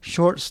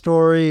short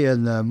story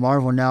in the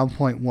Marvel Now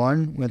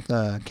 .1 with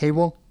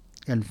Cable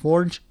and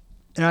Forge.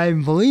 And I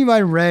believe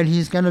I read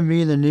he's going to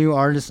be the new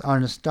artist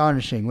on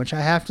Astonishing, which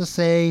I have to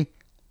say,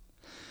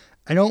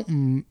 I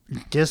don't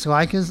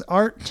dislike his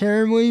art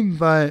terribly,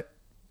 but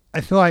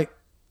I feel like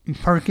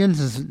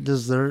Perkins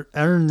does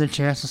earn the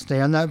chance to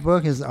stay on that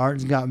book. His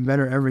art's gotten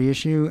better every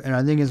issue, and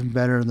I think it's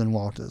better than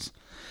Walter's.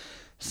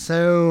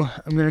 So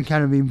I'm going to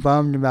kind of be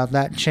bummed about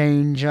that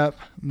change up,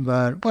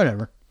 but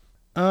whatever.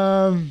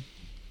 I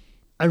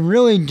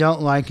really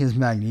don't like his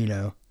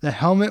Magneto. The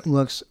helmet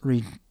looks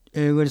goofy.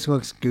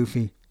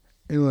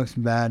 It looks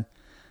bad.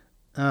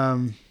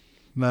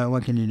 But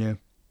what can you do?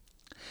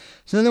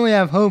 So then we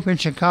have Hope in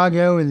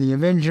Chicago, and the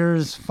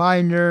Avengers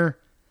find her.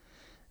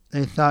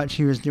 They thought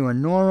she was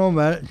doing normal,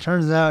 but it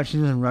turns out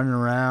she's just running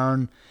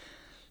around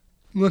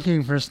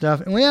looking for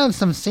stuff. And we have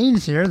some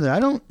scenes here that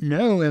I don't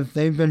know if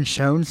they've been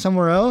shown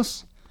somewhere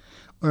else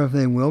or if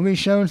they will be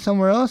shown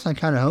somewhere else. I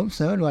kind of hope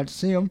so. I'd like to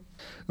see them.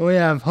 We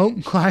have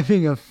Hope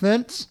climbing a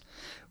fence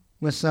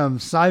with some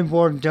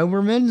cyborg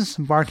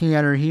Dobermans barking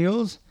at her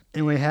heels.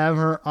 And we have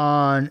her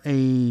on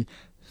a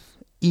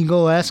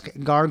eagle-esque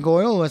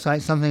gargoyle. Looks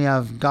like something out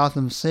of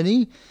Gotham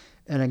City.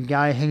 And a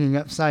guy hanging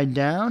upside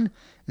down.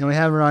 And we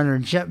have her on her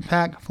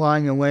jetpack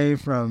flying away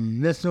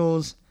from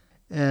missiles.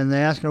 And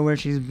they ask her where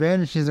she's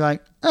been. And she's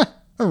like,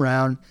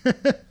 around.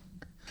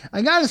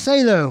 I gotta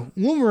say though,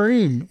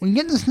 Wolverine, when you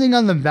get this thing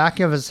on the back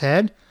of his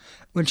head,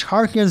 which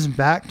harkens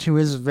back to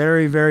his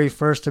very, very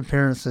first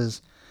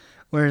appearances,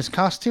 where his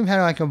costume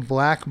had like a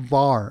black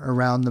bar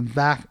around the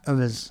back of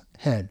his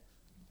head.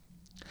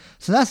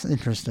 So that's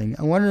interesting.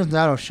 I wonder if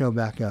that'll show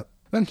back up.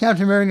 But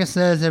Captain America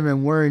says they've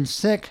been worried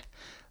sick,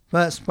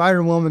 but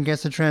Spider-Woman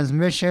gets a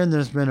transmission.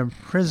 There's been a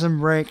prison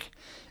break.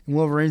 And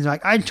Wolverine's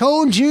like, I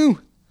told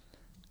you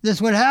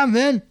this would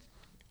happen.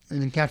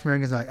 And then Captain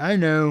America's like, I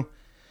know.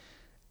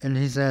 And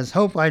he says,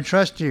 hope I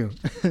trust you.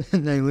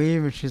 And they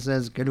leave, and she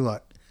says, good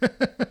luck.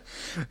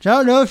 Which I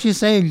don't know if she's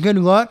saying good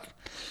luck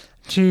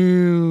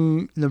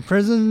to the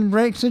prison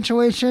break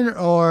situation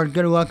or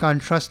good luck on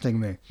trusting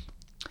me.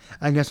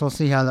 I guess we'll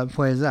see how that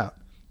plays out.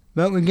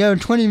 But we go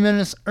 20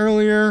 minutes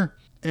earlier,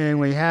 and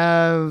we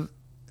have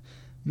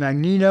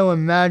Magneto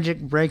and Magic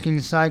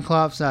breaking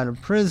Cyclops out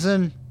of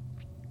prison.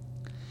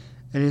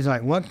 And he's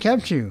like, what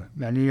kept you?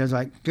 Magneto's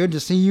like, good to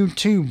see you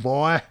too,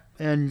 boy.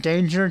 And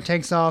Danger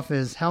takes off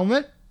his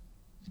helmet.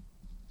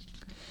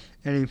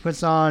 And he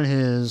puts on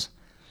his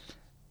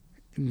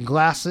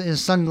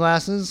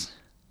sunglasses.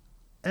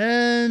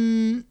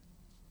 And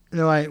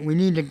they're like, we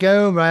need to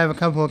go, but I have a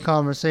couple of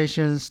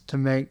conversations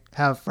to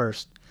have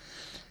first.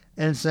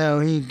 And so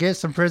he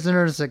gets the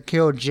prisoners that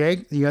killed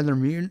Jake, the other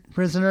mutant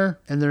prisoner.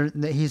 And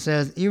he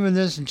says, even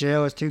this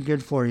jail is too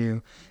good for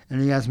you.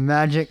 And he has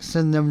Magic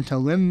send them to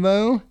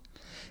Limbo.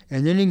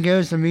 And then he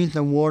goes to meet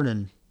the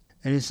warden.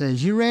 And he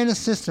says, you ran a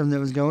system that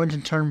was going to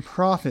turn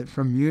profit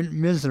from mutant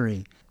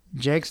misery.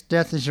 Jake's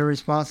death is your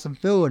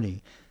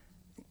responsibility.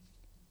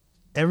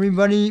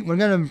 Everybody, we're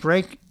going to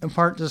break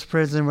apart this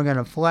prison. We're going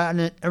to flatten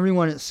it.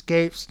 Everyone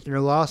escapes. Your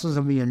losses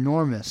will be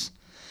enormous.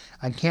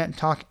 I can't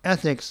talk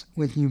ethics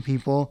with you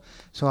people,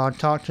 so I'll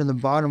talk to the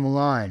bottom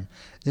line.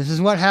 This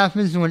is what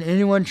happens when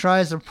anyone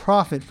tries to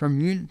profit from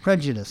mutant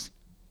prejudice.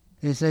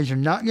 And he says, you're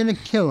not going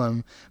to kill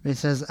him. But he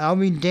says, I'll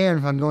be damned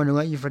if I'm going to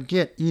let you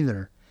forget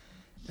either.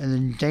 And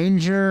then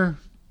Danger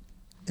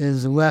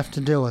is left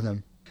to deal with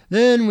him.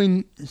 Then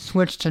we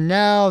switch to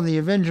now. The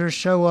Avengers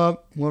show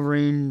up.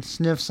 Wolverine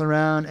sniffs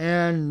around,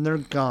 and they're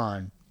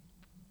gone.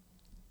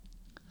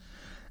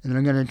 And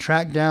they're going to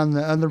track down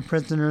the other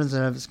prisoners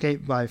that have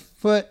escaped by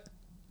foot.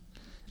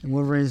 And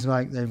Wolverine's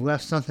like, they've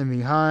left something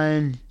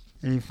behind.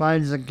 And he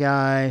finds a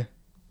guy.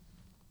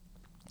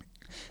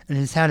 And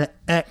he's had an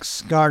X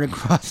scarred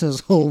across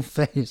his whole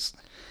face.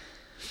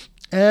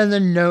 And the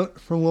note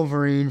for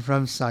Wolverine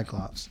from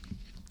Cyclops.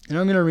 And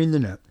I'm going to read the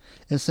note.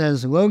 It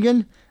says,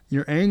 Logan,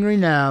 you're angry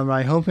now, but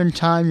I hope in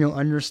time you'll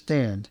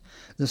understand.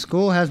 The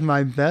school has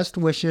my best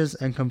wishes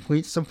and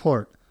complete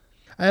support.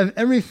 I have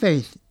every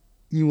faith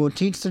you will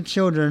teach the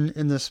children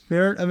in the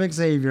spirit of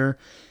Xavier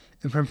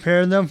and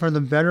prepare them for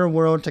the better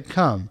world to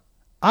come.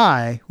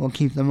 I will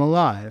keep them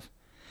alive.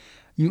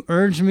 You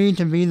urge me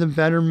to be the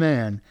better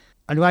man.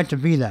 I'd like to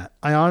be that.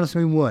 I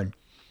honestly would.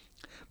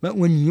 But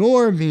when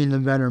you're being the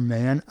better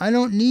man, I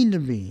don't need to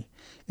be.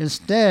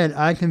 Instead,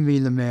 I can be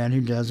the man who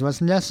does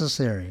what's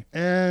necessary.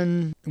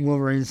 And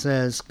Wolverine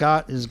says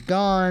Scott is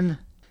gone.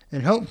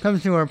 And Hope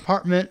comes to her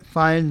apartment,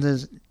 finds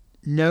this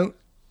note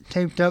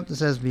taped up that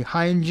says,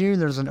 behind you,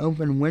 there's an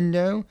open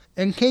window.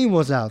 And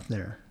Cable's out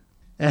there.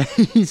 And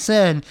he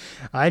said,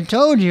 I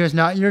told you it's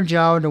not your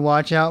job to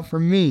watch out for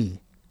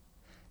me.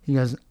 He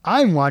goes,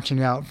 I'm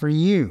watching out for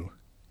you.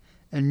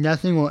 And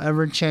nothing will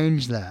ever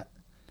change that.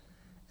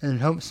 And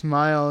Hope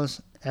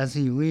smiles as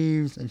he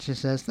leaves, and she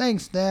says,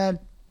 thanks, Dad.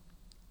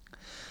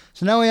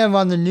 So now we have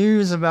on the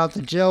news about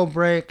the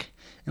jailbreak,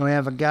 and we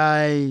have a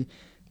guy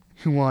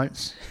who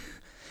wants,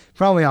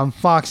 probably on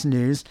Fox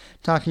News,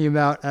 talking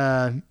about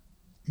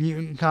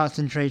mutant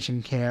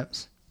concentration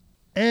camps.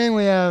 And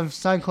we have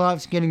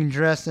Cyclops getting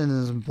dressed in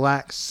his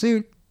black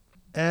suit,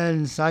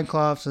 and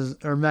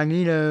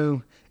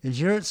Magneto,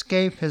 your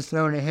escape has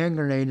thrown a hand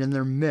grenade in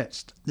their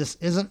midst. This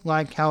isn't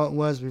like how it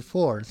was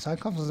before.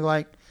 Cyclops is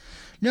like,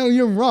 no,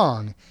 you're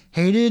wrong.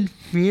 Hated,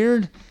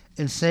 feared,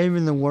 and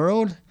saving the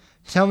world?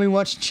 Tell me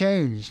what's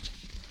changed.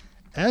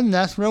 And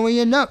that's where we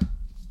end up.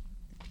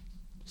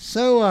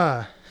 So,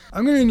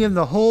 I'm going to give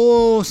the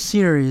whole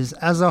series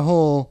as a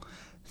whole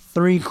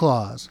 3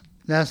 claws.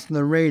 That's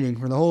the rating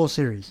for the whole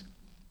series.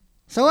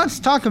 So let's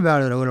talk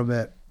about it a little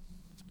bit.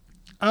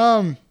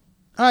 Alright,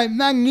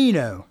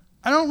 Magneto.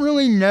 I don't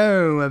really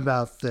know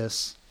about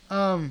this.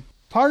 Part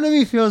of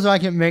me feels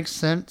like it makes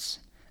sense,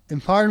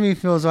 and part of me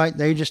feels like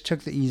they just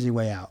took the easy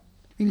way out.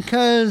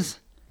 Because,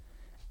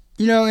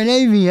 in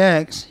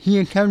AVX, he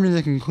had come to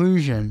the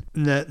conclusion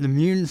that the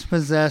mutants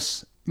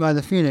possessed by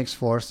the Phoenix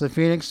Force, the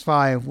Phoenix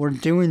Five, were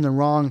doing the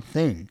wrong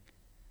thing.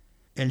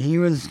 And he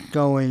was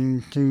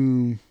going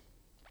to,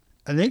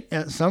 I think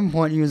at some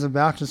point he was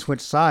about to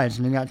switch sides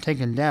and he got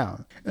taken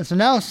down. And so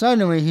now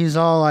suddenly he's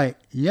all like,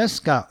 yes,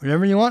 Scott,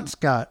 whatever you want,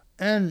 Scott.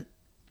 And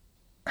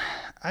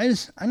I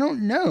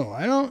don't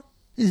know.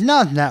 He's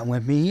not that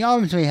wimpy. He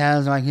obviously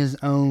has like his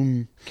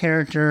own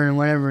character and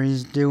whatever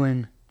he's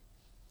doing.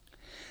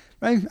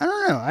 But I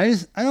don't know.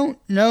 I don't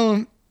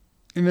know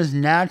if it's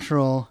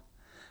natural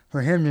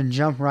for him to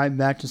jump right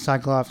back to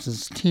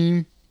Cyclops'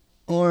 team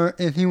or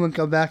if he would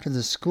go back to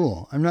the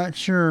school. I'm not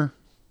sure.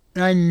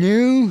 And I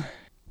knew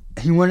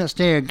he wouldn't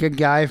stay a good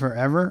guy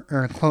forever,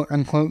 or a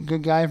quote-unquote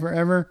good guy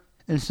forever.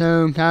 And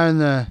so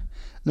kind of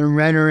the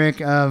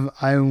rhetoric of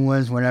I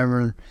was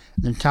whatever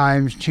the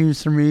times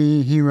choose for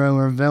me, hero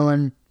or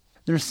villain,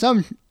 there's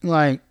some,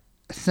 like,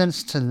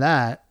 sense to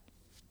that.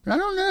 But I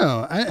don't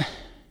know.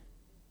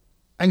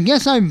 I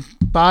guess I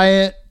buy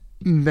it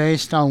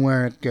based on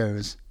where it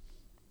goes.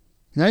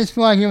 And I just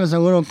feel like it was a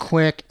little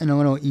quick and a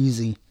little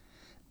easy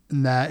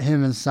that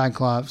him and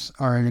Cyclops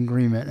are in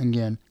agreement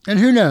again. And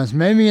who knows,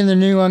 maybe in the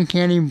new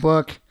Uncanny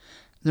book,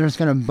 they're just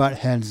going to butt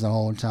heads the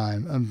whole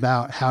time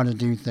about how to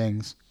do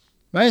things.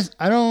 But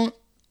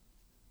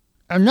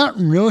I'm not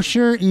real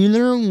sure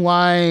either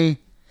why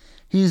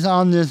he's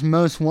on this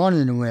most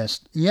wanted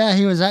list. Yeah,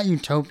 he was at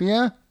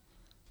Utopia,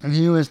 and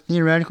he was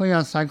theoretically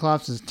on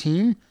Cyclops'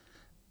 team.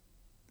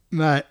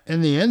 But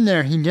in the end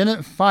there, he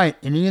didn't fight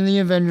any of the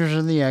Avengers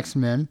or the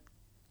X-Men.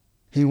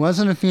 He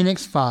wasn't a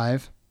Phoenix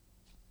 5.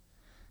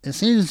 It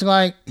seems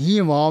like he,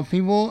 of all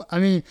people, I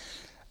mean,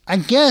 I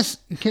guess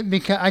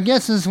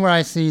this is where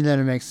I see that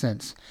it makes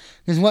sense.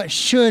 Because what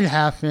should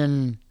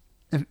happen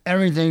if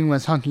everything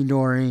was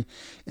hunky-dory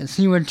is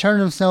he would turn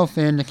himself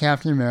in to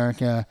Captain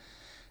America,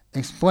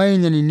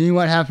 explain that he knew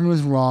what happened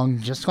was wrong,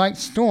 just like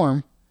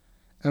Storm,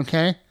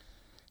 okay?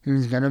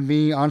 Who's going to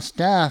be on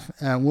staff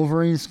at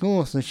Wolverine's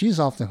school, so she's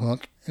off the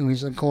hook, at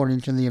least according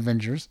to the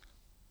Avengers.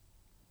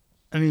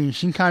 I mean,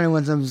 she kind of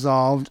was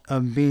absolved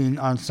of being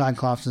on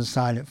Cyclops'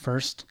 side at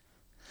first.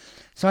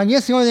 So I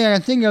guess the only thing I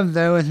can think of,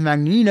 though, is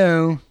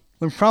Magneto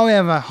would probably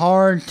have a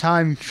hard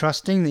time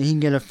trusting that he can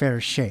get a fair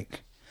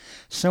shake.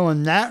 So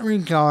in that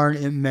regard,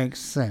 it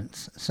makes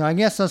sense. So I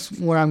guess that's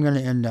where I'm going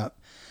to end up,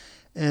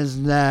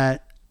 is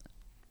that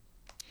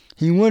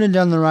he would have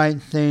done the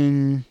right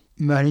thing,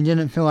 but he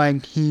didn't feel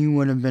like he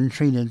would have been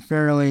treated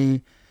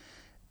fairly,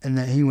 and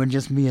that he would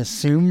just be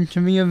assumed to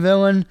be a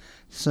villain.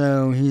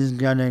 So he's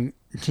going to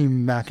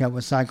team back up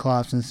with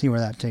Cyclops and see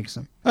where that takes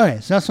him. Okay,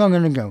 so that's what I'm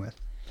going to go with.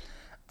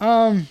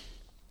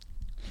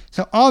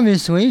 So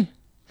obviously,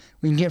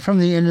 we can get from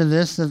the end of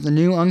this that the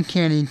new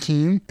Uncanny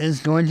team is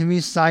going to be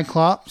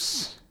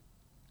Cyclops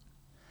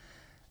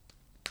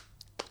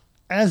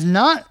as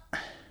not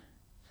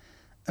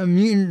a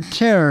mutant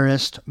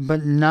terrorist,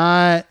 but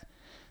not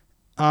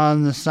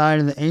on the side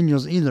of the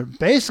Angels either.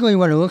 Basically,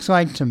 what it looks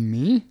like to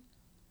me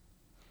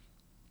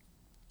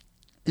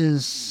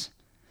is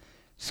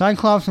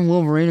Cyclops and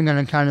Wolverine are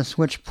going to kind of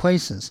switch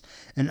places.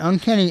 And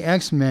Uncanny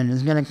X-Men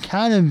is going to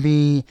kind of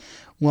be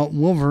what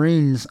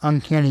Wolverine's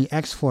Uncanny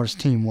X-Force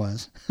team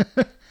was.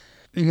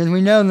 Because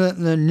we know that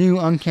the new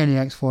Uncanny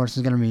X-Force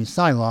is going to be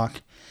Psylocke.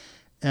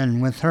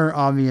 And with her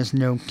obvious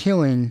no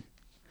killing,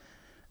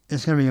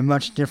 it's going to be a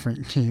much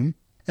different team.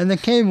 And the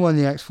Cable of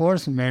the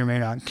X-Force may or may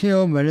not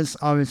kill, but it's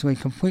obviously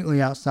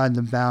completely outside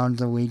the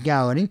bounds of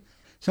legality.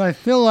 So I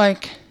feel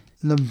like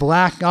the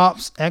Black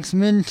Ops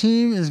X-Men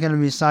team is going to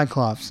be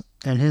Cyclops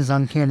and his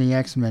Uncanny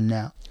X-Men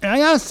now. And I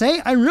gotta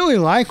say, I really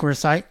like where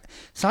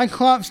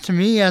Cyclops to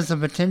me has the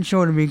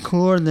potential to be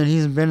cooler than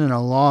he's been in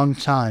a long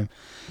time.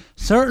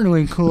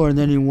 Certainly cooler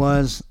than he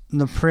was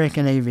the prick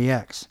in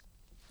AVX.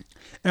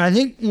 And I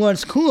think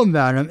what's cool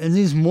about him is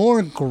he's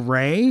more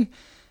gray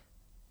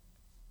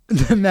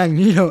than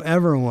Magneto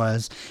ever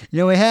was. You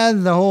know, we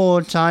had the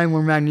whole time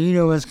where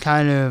Magneto was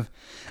kind of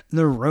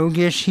the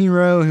roguish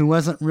hero who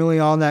wasn't really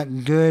all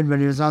that good, but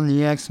he was on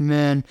the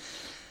X-Men.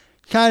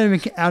 Kind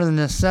of out of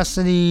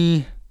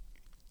necessity.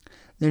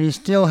 That he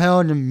still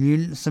held a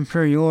mutant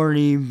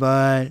superiority,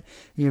 but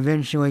he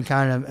eventually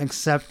kind of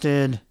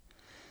accepted,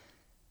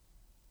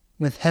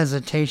 with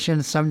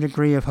hesitation, some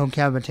degree of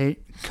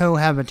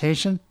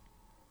cohabitation.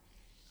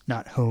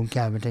 Not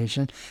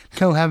cohabitation.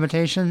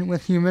 Cohabitation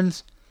with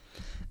humans.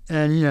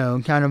 And, you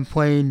know, kind of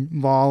played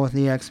ball with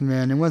the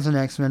X-Men. It was an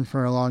X-Men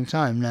for a long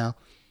time now.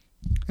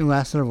 It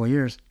lasted several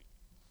years.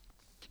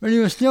 But he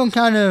was still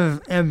kind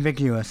of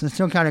ambiguous and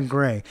still kind of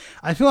gray.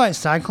 I feel like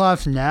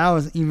Cyclops now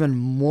is even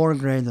more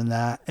gray than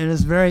that. And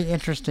it's very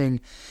interesting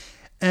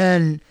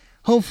and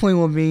hopefully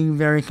will be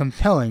very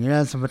compelling. It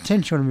has the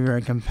potential to be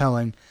very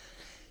compelling.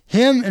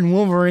 Him and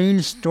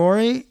Wolverine's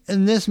story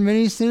in this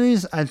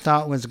miniseries I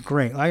thought was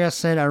great. Like I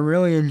said, I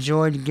really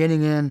enjoyed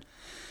getting in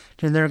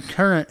to their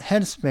current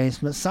headspace.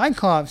 But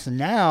Cyclops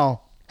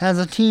now has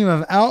a team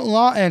of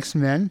outlaw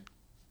X-Men,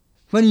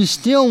 but he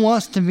still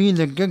wants to be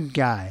the good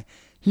guy.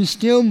 He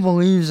still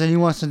believes that he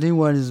wants to do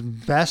what is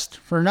best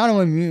for not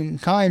only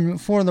mutant kind,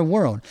 but for the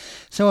world.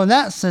 So in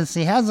that sense,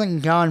 he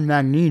hasn't gone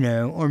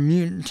Magneto or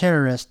mutant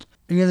terrorist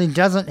because he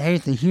doesn't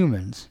hate the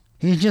humans.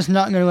 He's just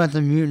not going to let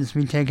the mutants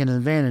be taken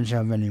advantage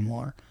of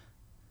anymore.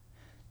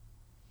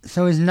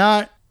 So he's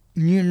not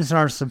mutants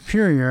are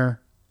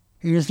superior.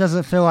 He just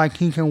doesn't feel like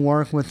he can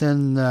work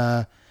within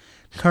the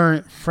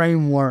current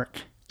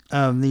framework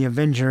of the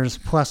Avengers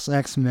plus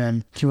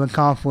X-Men to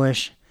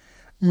accomplish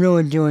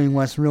really doing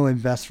what's really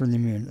best for the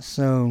mutants.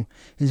 So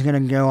he's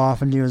going to go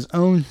off and do his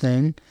own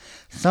thing.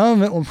 Some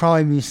of it will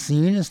probably be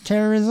seen as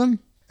terrorism,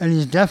 and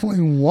he's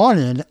definitely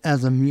wanted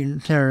as a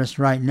mutant terrorist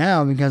right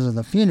now because of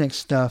the Phoenix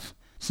stuff.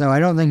 So I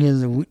don't think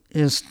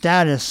his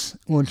status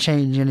will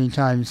change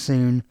anytime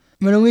soon.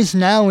 But at least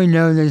now we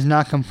know that he's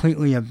not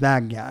completely a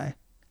bad guy.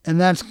 And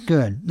that's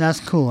good. That's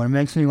cool. It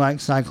makes me like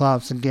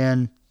Cyclops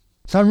again.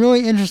 So I'm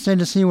really interested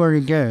to see where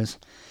he goes.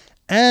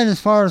 And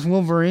as far as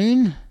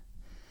Wolverine,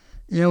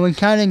 we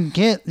kind of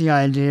get the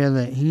idea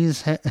that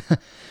he's, at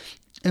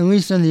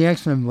least in the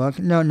X-Men book,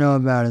 don't know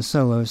about his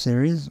solo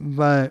series,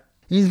 but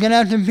he's going to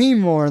have to be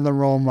more the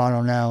role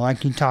model now,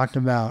 like he talked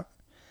about.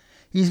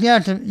 He's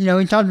going to have to,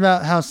 he talked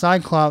about how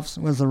Cyclops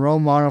was the role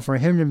model for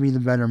him to be the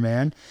better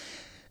man.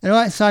 And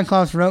like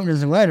Cyclops wrote in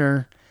his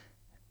letter,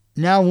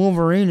 now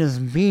Wolverine is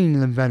being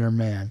the better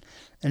man.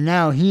 And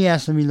now he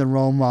has to be the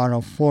role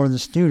model for the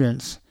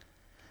students,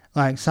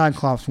 like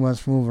Cyclops was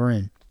for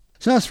Wolverine.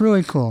 So that's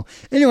really cool.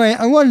 Anyway,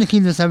 I wanted to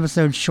keep this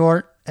episode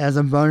short as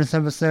a bonus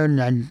episode,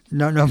 and I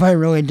don't know if I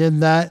really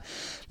did that.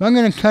 But I'm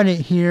going to cut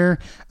it here.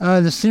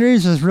 The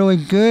series was really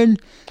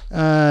good.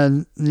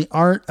 The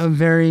art of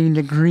varying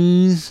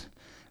degrees.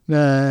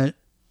 The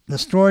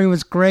story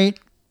was great.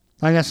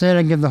 Like I said,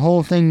 I give the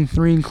whole thing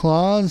 3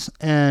 claws.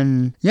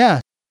 And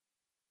yeah.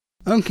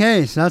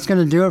 Okay, so that's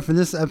going to do it for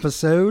this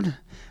episode.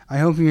 I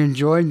hope you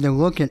enjoyed the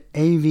look at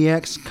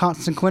AVX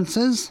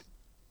Consequences.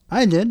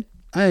 I did.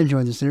 I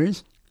enjoyed the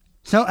series.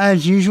 So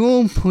as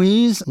usual,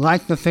 please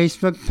like the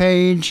Facebook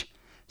page.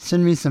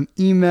 Send me some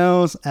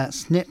emails at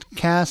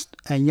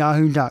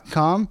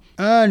snitcast@yahoo.com.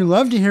 I'd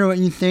love to hear what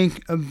you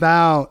think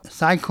about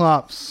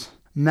Cyclops,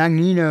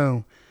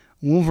 Magneto,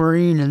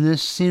 Wolverine in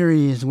this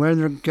series, where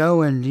they're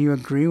going. Do you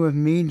agree with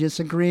me?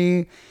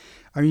 Disagree?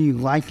 Are you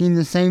liking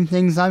the same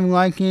things I'm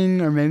liking?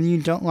 Or maybe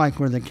you don't like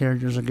where the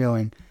characters are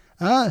going?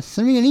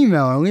 Send me an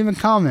email or leave a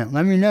comment.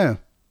 Let me know.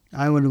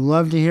 I would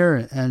love to hear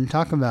it and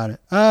talk about it.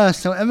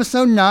 So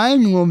episode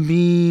 9 will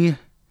be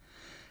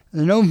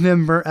the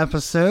November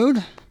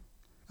episode.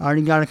 I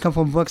already got a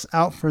couple books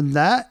out for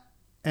that,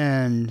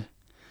 and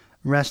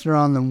rest are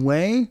on the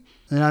way.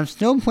 And I'm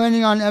still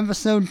planning on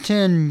episode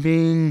 10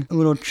 being a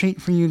little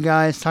treat for you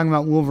guys, talking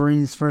about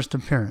Wolverine's first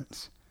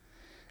appearance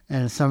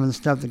and some of the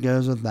stuff that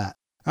goes with that.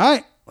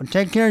 Alright, well,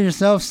 take care of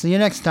yourself. See you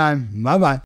next time. Bye-bye.